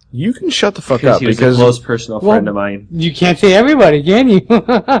thing. You can shut the fuck Because up he was because a close personal friend of mine. You can't say everybody, can you?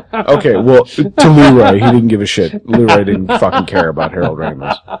 okay, well, to Leroy, he didn't give a shit. Leroy didn't fucking care about Harold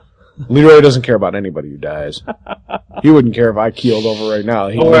Ramis. Leroy doesn't care about anybody who dies. He wouldn't care if I keeled over right now.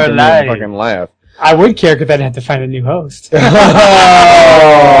 He'd Or look at me alive. and fucking laugh. I would care because I'd have to find a new host. Oh,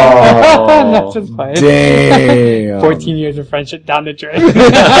 Not just playing. damn. 14 years of friendship down the drain.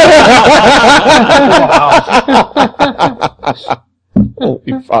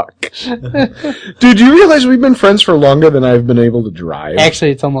 Holy fuck. Dude, do you realize we've been friends for longer than I've been able to drive?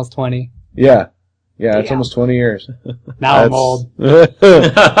 Actually, it's almost 20. Yeah. Yeah, it's Damn. almost 20 years. Now I'm old.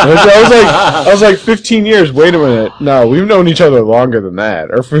 I was like 15 years. Wait a minute. No, we've known each other longer than that.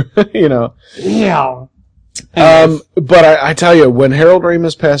 Or for, you know. Yeah. But I tell you, when Harold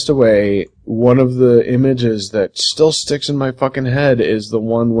Ramis passed away, one of the images that still sticks in my fucking head is the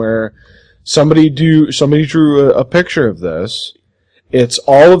one where somebody drew a picture of this. It's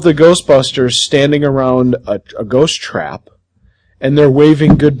all of the Ghostbusters standing around a ghost trap, and they're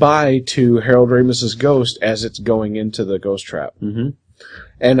waving goodbye to Harold Ramis's ghost as it's going into the ghost trap. Mm-hmm.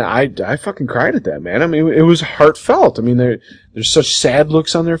 And I fucking cried at that, man. I mean, it was heartfelt. I mean, there's such sad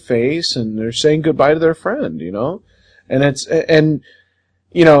looks on their face, and they're saying goodbye to their friend, you know? And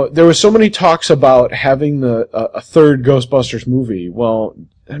you know, there was so many talks about having a third Ghostbusters movie. Well,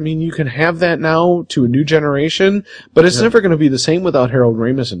 I mean, you can have that now to a new generation, but it's never going to be the same without Harold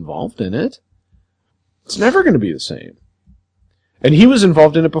Ramis involved in it. It's never going to be the same. And he was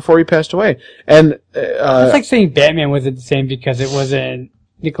involved in it before he passed away. And It's like saying Batman wasn't the same because it wasn't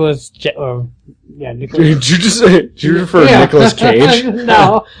Nicholas. Did you refer to Nicolas Cage?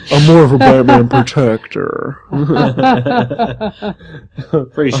 No. I'm more of a Batman protector.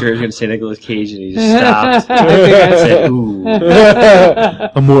 Pretty sure he was going to say Nicolas Cage, and he just stopped. I think I Said, ooh.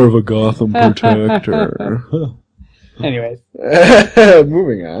 I'm more of a Gotham protector. Anyways,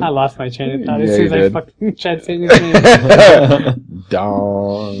 Moving on. I lost my train of thought Yeah, as soon as you I did. fucking tried saying his name.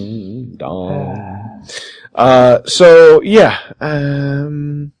 Dong. So yeah,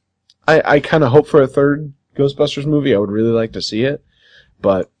 I kind of hope for a third Ghostbusters movie. I would really like to see it,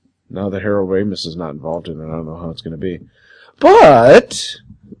 but now that Harold Ramis is not involved in it, I don't know how it's going to be. But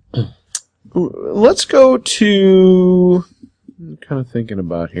let's go to. I'm kind of thinking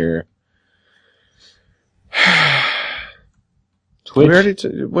about here. Twitch. We already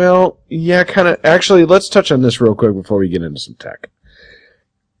well, yeah, kind of. Actually, let's touch on this real quick before we get into some tech.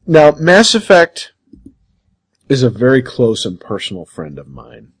 Now, Mass Effect is a very close and personal friend of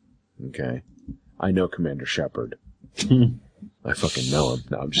mine. Okay? I know Commander Shepard. I fucking know him.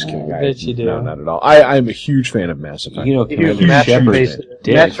 No, I'm just kidding. I bet you do. No, not at all. I'm a huge fan of Mass Effect. You know, You Commander Shepard.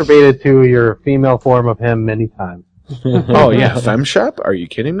 masturbated to your female form of him many times. Oh, yeah, FemShep? Are you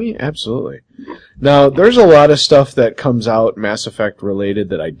kidding me? Absolutely. Now, there's a lot of stuff that comes out Mass Effect related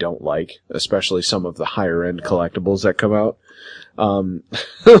that I don't like, especially some of the higher end collectibles that come out.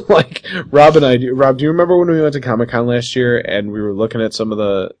 Like, Rob, do you remember when we went to Comic-Con last year and we were looking at some of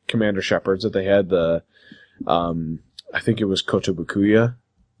the Commander Shepards that they had, I think it was Kotobukiya?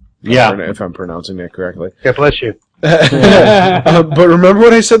 Yeah. If I'm pronouncing that correctly. God bless you. But remember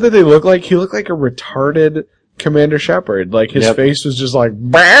what I said that they look like? He looked like a retarded Commander Shepard. Like, his face was just like,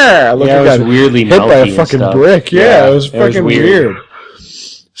 bah! Looked Yeah, like it was got weirdly hit by a melty and fucking stuff. brick. Yeah, it was fucking weird. weird.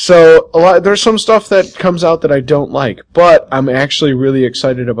 So, there's some stuff that comes out that I don't like, but I'm actually really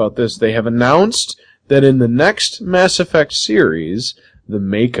excited about this. They have announced that in the next Mass Effect series, the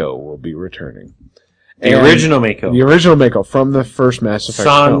Mako will be returning. The original Mako. The original Mako from the first Mass Effect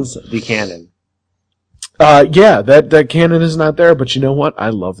film. Sans the canon. Yeah, that canon is not there, but you know what? I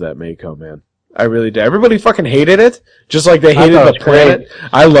love that Mako, man. I really did. Everybody fucking hated it, just like they hated thought the it was great. planet.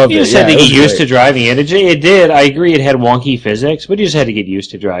 I loved You it. just had Yeah, to it get was used great. to driving it. It did. I agree it had wonky physics, but you just had to get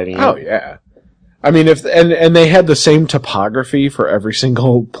used to driving it. Oh yeah. I mean, and they had the same topography for every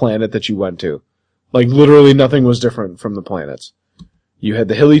single planet that you went to. Like, literally nothing was different from the planets. You had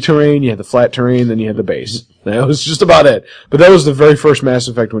the hilly terrain, you had the flat terrain, then you had the base. That was just about it. But that was the very first Mass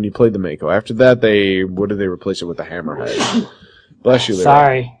Effect when you played the Mako. After that, they replace it with the Hammerhead? Bless you, Larry.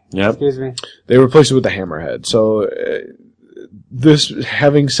 Sorry. Yep. Excuse me. They replaced it with the Hammerhead. So,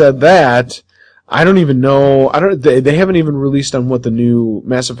 having said that, I don't even know. They haven't even released on what the new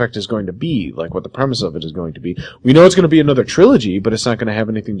Mass Effect is going to be, like what the premise of it is going to be. We know it's going to be another trilogy, but it's not going to have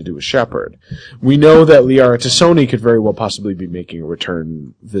anything to do with Shepard. We know that Liara Tassoni could very well possibly be making a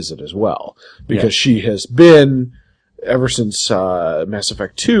return visit as well, because she has been, ever since Mass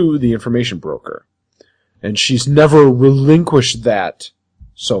Effect 2, the information broker. And she's never relinquished that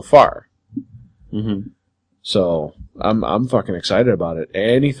so far. Mm-hmm. So I'm fucking excited about it.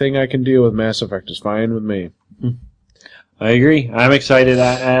 Anything I can do with Mass Effect is fine with me. I agree. I'm excited.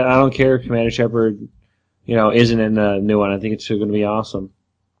 I don't care if Commander Shepard, isn't in the new one. I think it's going to be awesome.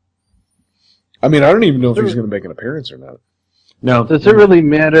 I mean, I don't even know if he's going to make an appearance or not. No. Does it really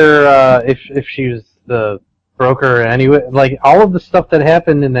matter if she's the broker anyway? Like, all of the stuff that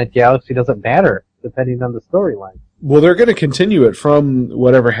happened in that galaxy doesn't matter, depending on the storyline. Well, they're going to continue it from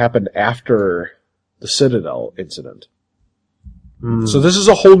whatever happened after the Citadel incident. So this is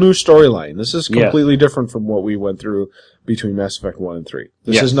a whole new storyline. This is completely different from what we went through between Mass Effect 1 and 3.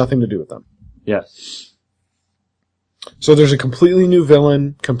 This has nothing to do with them. Yes. So there's a completely new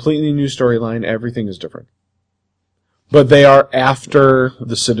villain, completely new storyline. Everything is different. But they are after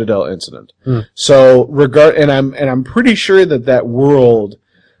the Citadel incident. So I'm pretty sure that world,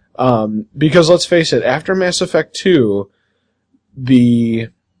 because let's face it, after Mass Effect 2,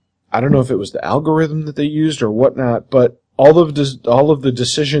 I don't know if it was the algorithm that they used or whatnot, but all of the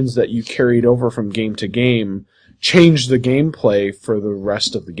decisions that you carried over from game to game changed the gameplay for the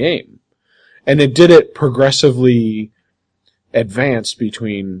rest of the game. And it did it progressively advanced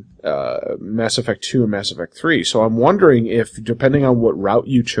between Mass Effect 2 and Mass Effect 3. So I'm wondering if, depending on what route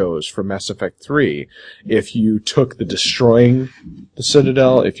you chose for Mass Effect 3, if you took the destroying the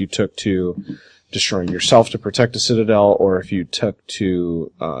Citadel, if you took to destroying yourself to protect the Citadel, or if you took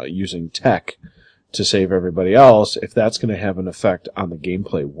to using tech to save everybody else, if that's going to have an effect on the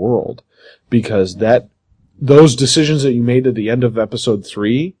gameplay world. Because those decisions that you made at the end of Episode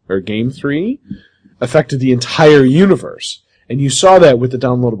 3, or Game 3, affected the entire universe. And you saw that with the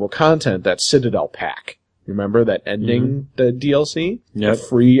downloadable content, that Citadel pack. Remember that ending, the DLC? Yep. The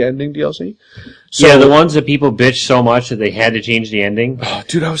free ending DLC? So, yeah, the ones that people bitched so much that they had to change the ending. Oh,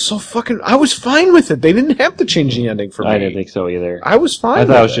 dude, I was fine with it. They didn't have to change the ending for me. I didn't think so either. I was fine with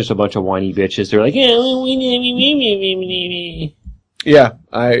it. I thought it was just a bunch of whiny bitches. They're like, yeah,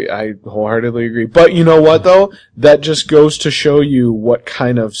 I wholeheartedly agree. But you know what, though? That just goes to show you what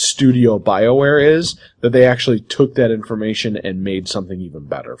kind of studio BioWare is, that they actually took that information and made something even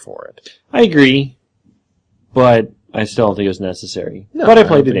better for it. I agree, but I still don't think it was necessary. No, but I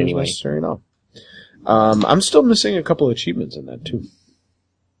played don't it think anyway. Necessary, no. I'm still missing a couple of achievements in that, too.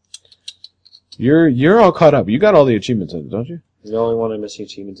 You're all caught up. You got all the achievements in it, don't you? The only one I'm missing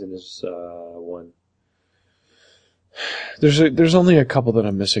achievements in is one. There's only a couple that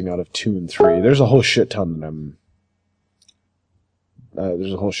I'm missing out of 2 and 3. There's a whole shit ton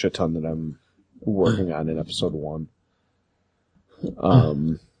that I'm working on in episode 1.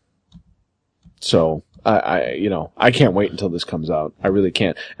 So I can't wait until this comes out. I really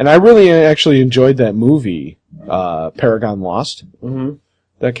can't. And I really actually enjoyed that movie, Paragon Lost,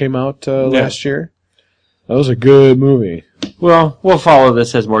 that came out last year. That was a good movie. Well, we'll follow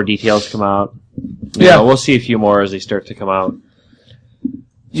this as more details come out. We'll see a few more as they start to come out.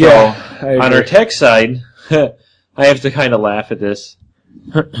 Yeah. So, on our tech side, I have to kind of laugh at this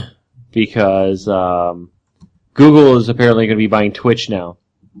because Google is apparently going to be buying Twitch now.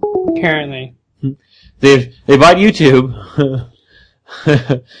 Apparently. They bought YouTube.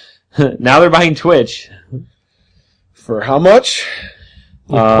 Now they're buying Twitch. For how much?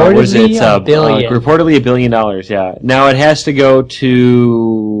 What is it? It's $1 billion. Reportedly $1 billion, yeah. Now it has to go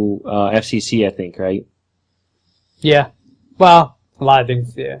to FCC, I think, right? Yeah. Well, a lot of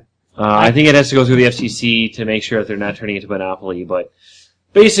things, yeah. I think it has to go through the FCC to make sure that they're not turning it into a monopoly, but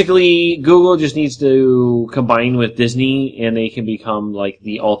basically, Google just needs to combine with Disney, and they can become, like,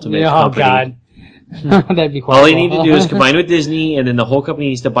 the ultimate company. Oh, God. That'd be quite All they need to do is combine with Disney, and then the whole company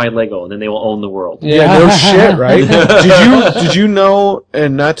needs to buy Lego, and then they will own the world. Yeah, no shit, right? Did you know,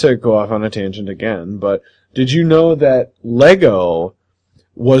 and not to go off on a tangent again, but did you know that Lego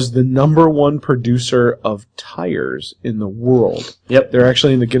was the #1 producer of tires in the world? Yep. They're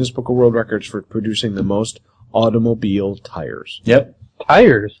actually in the Guinness Book of World Records for producing the most automobile tires. Yep.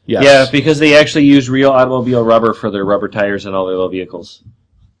 Tires? Yes. Yeah, because they actually use real automobile rubber for their rubber tires on all their little vehicles.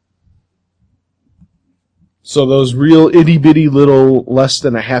 So those real itty-bitty little, less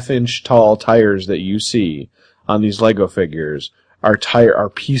than a half-inch tall tires that you see on these Lego figures are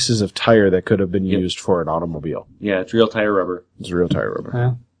pieces of tire that could have been used for an automobile. Yeah, it's real tire rubber. It's real tire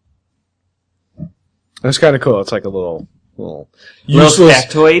rubber. Yeah. That's kind of cool. It's like a little Little useless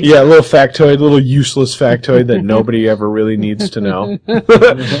factoid? Yeah, a little useless factoid that nobody ever really needs to know.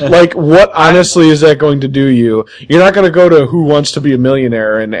 Like, what honestly is that going to do you? You're not going to go to Who Wants to Be a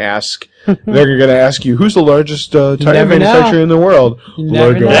Millionaire and ask. They're going to ask you, who's the largest tire never manufacturer know. in the world? You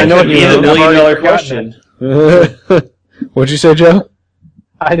never know. I know it'd be Yeah. $1 million question. What'd you say, Joe?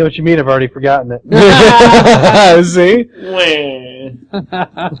 I know what you mean. I've already forgotten it. See?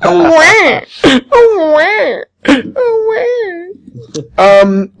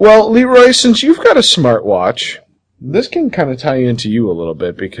 Well, Leroy, since you've got a smartwatch, this can kind of tie into you a little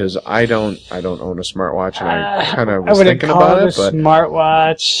bit because I don't own a smartwatch, and I kind of was thinking about it. But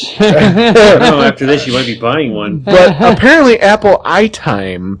Smartwatch. I don't know, after this, you might be buying one. But apparently, Apple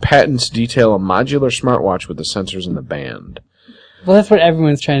iTime patents detail a modular smartwatch with the sensors in the band. Well, that's what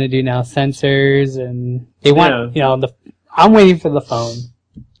everyone's trying to do now. Sensors, and they want, I'm waiting for the phone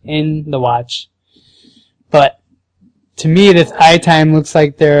in the watch. But to me, this iTime looks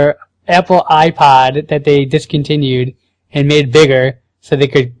like their Apple iPod that they discontinued and made bigger so they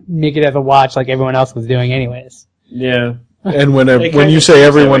could make it as a watch like everyone else was doing anyways. Yeah. And when you say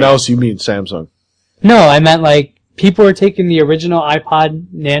everyone else, you mean Samsung. No, I meant like people were taking the original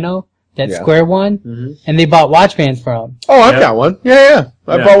iPod Nano, that square one, and they bought watch bands for them. Oh, I've got one. Yeah.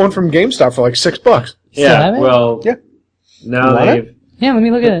 I bought one from GameStop for like $6. Yeah, well, now they've... Yeah, let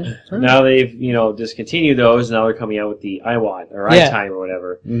me look at it. Now they've, discontinued those. Now they're coming out with the iWatch or iTime or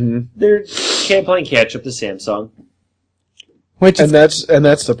whatever. Mm-hmm. They're playing catch up to Samsung. And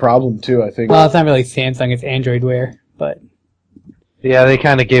that's the problem too, I think. Well, it's not really Samsung; it's Android Wear, but yeah, they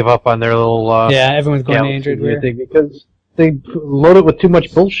kind of gave up on their little. Everyone's going to Android Wear because they load it with too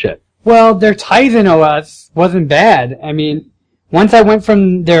much bullshit. Well, their Tizen OS wasn't bad. I mean, once I went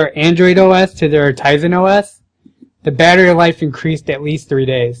from their Android OS to their Tizen OS. The battery life increased at least 3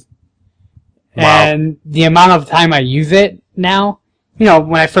 days. Wow. And the amount of time I use it now,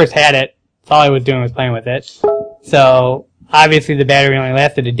 when I first had it, all I was doing was playing with it. So, obviously the battery only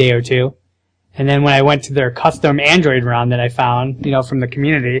lasted a day or two. And then when I went to their custom Android ROM that I found, from the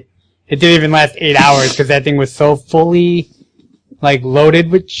community, it didn't even last 8 hours because that thing was so fully,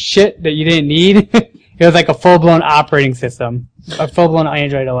 loaded with shit that you didn't need. It was like a full-blown operating system. A full-blown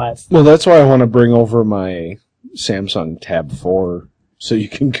Android OS. Well, that's why I want to bring over my Samsung Tab 4 so you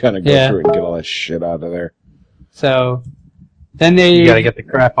can kind of go through it and get all that shit out of there. So then you gotta get the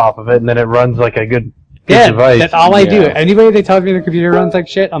crap off of it, and then it runs like a good device. That's all I do. Anybody that tells me the computer runs like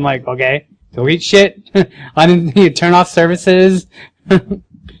shit, I'm like, okay, delete shit, turn off services.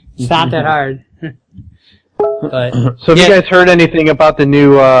 It's not that hard. But so have you guys heard anything about the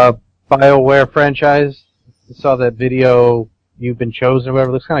new BioWare franchise? I saw that video. You've been chosen or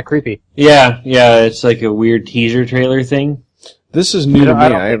whatever. Looks kind of creepy. Yeah, it's like a weird teaser trailer thing. This is new to me.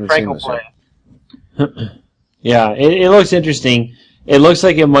 I haven't seen this yet. Yeah, it looks interesting. It looks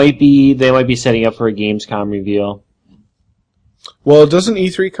like they might be setting up for a Gamescom reveal. Well, doesn't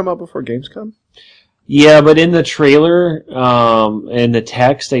E3 come out before Gamescom? Yeah, but in the trailer, in the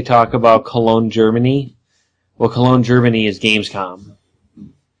text, they talk about Cologne, Germany. Well, Cologne, Germany is Gamescom.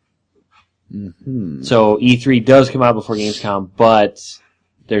 Mm-hmm. So E3 does come out before Gamescom, but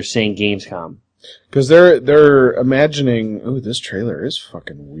they're saying Gamescom. Because they're imagining, ooh, this trailer is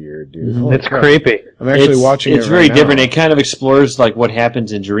fucking weird, dude. Mm-hmm. It's creepy. I'm actually watching it right now. It's very different. It kind of explores what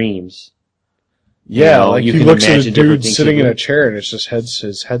happens in dreams. Yeah, he looks at a dude sitting in a chair and it's just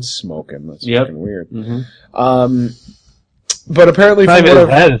his head's smoking. That's fucking weird. Mm-hmm. But apparently, not even his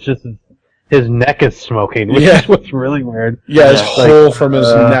head, it's just his neck is smoking, which is what's really weird. Yeah, his hole from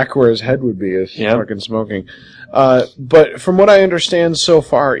his neck where his head would be is fucking smoking. But from what I understand so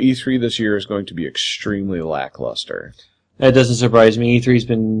far, E3 this year is going to be extremely lackluster. That doesn't surprise me. E3's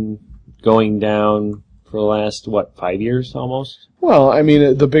been going down for the last, 5 years almost? Well, I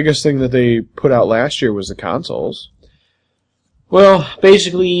mean, the biggest thing that they put out last year was the consoles. Well,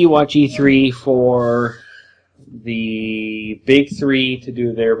 basically, you watch E3 for the big three to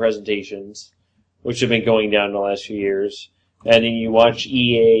do their presentations, which have been going down in the last few years, and then you watch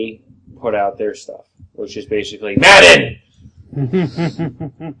EA put out their stuff, which is basically Madden!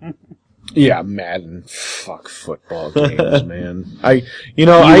 Yeah, Madden. Fuck football games, man.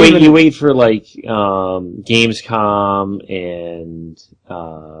 You wait for Gamescom and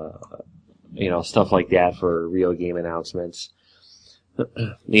stuff like that for real game announcements.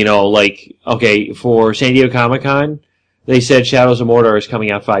 For San Diego Comic-Con, they said Shadows of Mordor is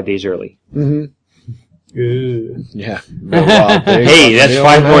coming out 5 days early. Mm-hmm. Yeah. Hey, that's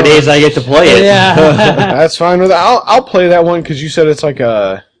 5 more days I get to play it. Yeah. That's fine with that. I'll play that one because you said it's like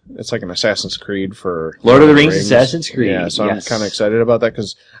an Assassin's Creed for Lord of the Rings Assassin's Creed. Yeah, so I'm kind of excited about that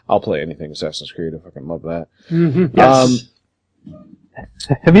because I'll play anything Assassin's Creed. I fucking love that. Mm-hmm. Yes.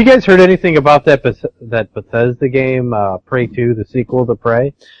 Have you guys heard anything about that Bethesda game, Prey 2, the sequel to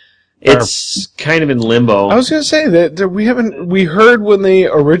Prey? It's kind of in limbo. I was going to say that we heard when they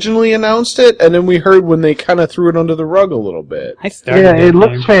originally announced it, and then we heard when they kind of threw it under the rug a little bit. I started Yeah, that it game.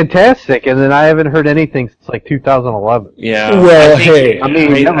 looks fantastic, and then I haven't heard anything since like 2011. Yeah. Well, I I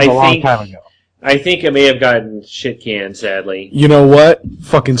mean, that was a long time ago. I think it may have gotten shit canned, sadly. You know what?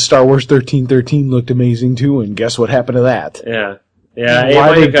 Fucking Star Wars 1313 looked amazing too, and guess what happened to that? Yeah. Yeah, it Why might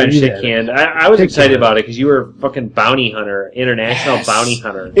would have gotten they do shit that? canned. I was excited Ridiculous. about it because you were fucking bounty hunter, international Yes. bounty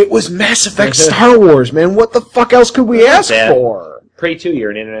hunter. It was Mass Effect Star Wars, man. What the fuck else could we ask That- for? Prey 2, you're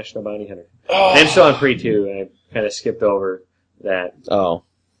an international bounty hunter. I'm still on Prey 2, and I kind of skipped over that. Oh.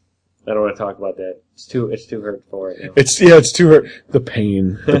 I don't want to talk about that. It's too hurtful right now. It's too hurt. The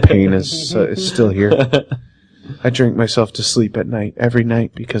pain is still here. I drink myself to sleep at night, every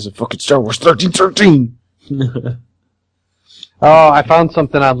night, because of fucking Star Wars 1313. Oh, I found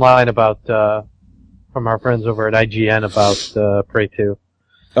something online about from our friends over at IGN about Prey 2.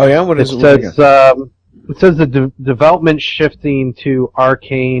 Oh yeah, what It is it? says the development shifting to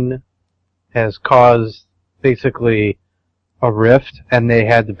Arcane has caused basically a rift, and they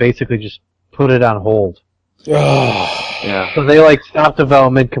had to basically just put it on hold. Yeah. So they like stopped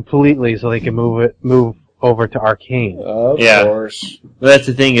development completely, so they can move over to Arcane. Of Yeah. course. But that's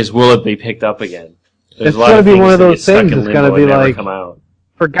the thing is, will it be picked up again? There's It's a lot gonna of be things one of that those get stuck things in that's gonna limbo be and never like- come out.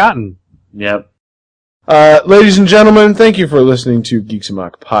 Forgotten. Yep. Ladies and gentlemen, thank you for listening to Geeks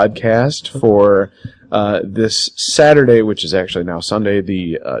Amok podcast for this Saturday, which is actually now Sunday,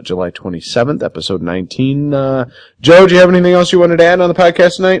 the July 27th, episode 19. Joe, do you have anything else you wanted to add on the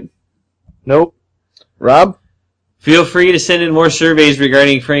podcast tonight? Nope. Rob? Feel free to send in more surveys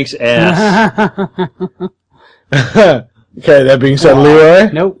regarding Frank's ass. Okay, that being said, Leroy?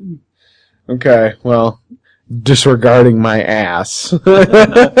 Nope. Okay, well, disregarding my ass. It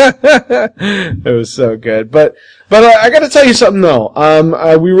was so good. But I gotta tell you something though.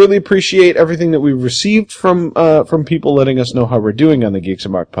 We really appreciate everything that we've received from people letting us know how we're doing on the Geeks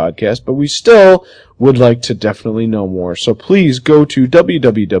Amok podcast, but we still would like to definitely know more. So please go to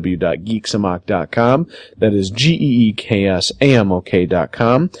www.geeksamok.com. That is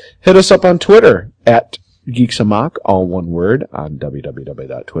GEEKSAMOK.com. Hit us up on Twitter at Geeksamok, all one word, on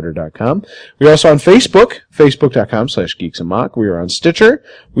www.twitter.com. We are also on Facebook, facebook.com/Geeksamok. We are on Stitcher.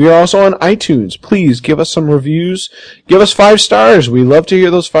 We are also on iTunes. Please give us some reviews. Give us 5 stars. We love to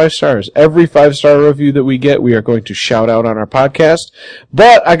hear those 5 stars. Every 5-star review that we get, we are going to shout out on our podcast.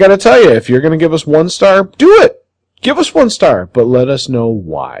 But I gotta tell you, if you're gonna give us 1 star, do it. Give us 1 star, but let us know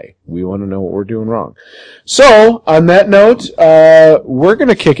why. We want to know what we're doing wrong. So, on that note, we're going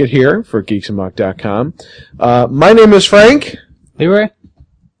to kick it here for geeksamok.com. My name is Frank. Leroy?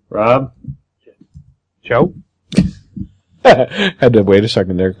 Rob? Joe? Had to wait a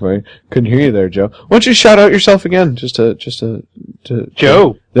second there. Couldn't hear you there, Joe. Why don't you shout out yourself again? Just to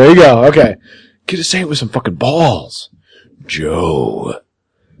Joe. There you go. Okay. Get to say it with some fucking balls. Joe.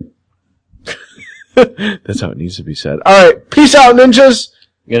 That's how it needs to be said. All right. Peace out, ninjas.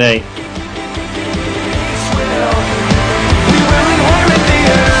 Good night.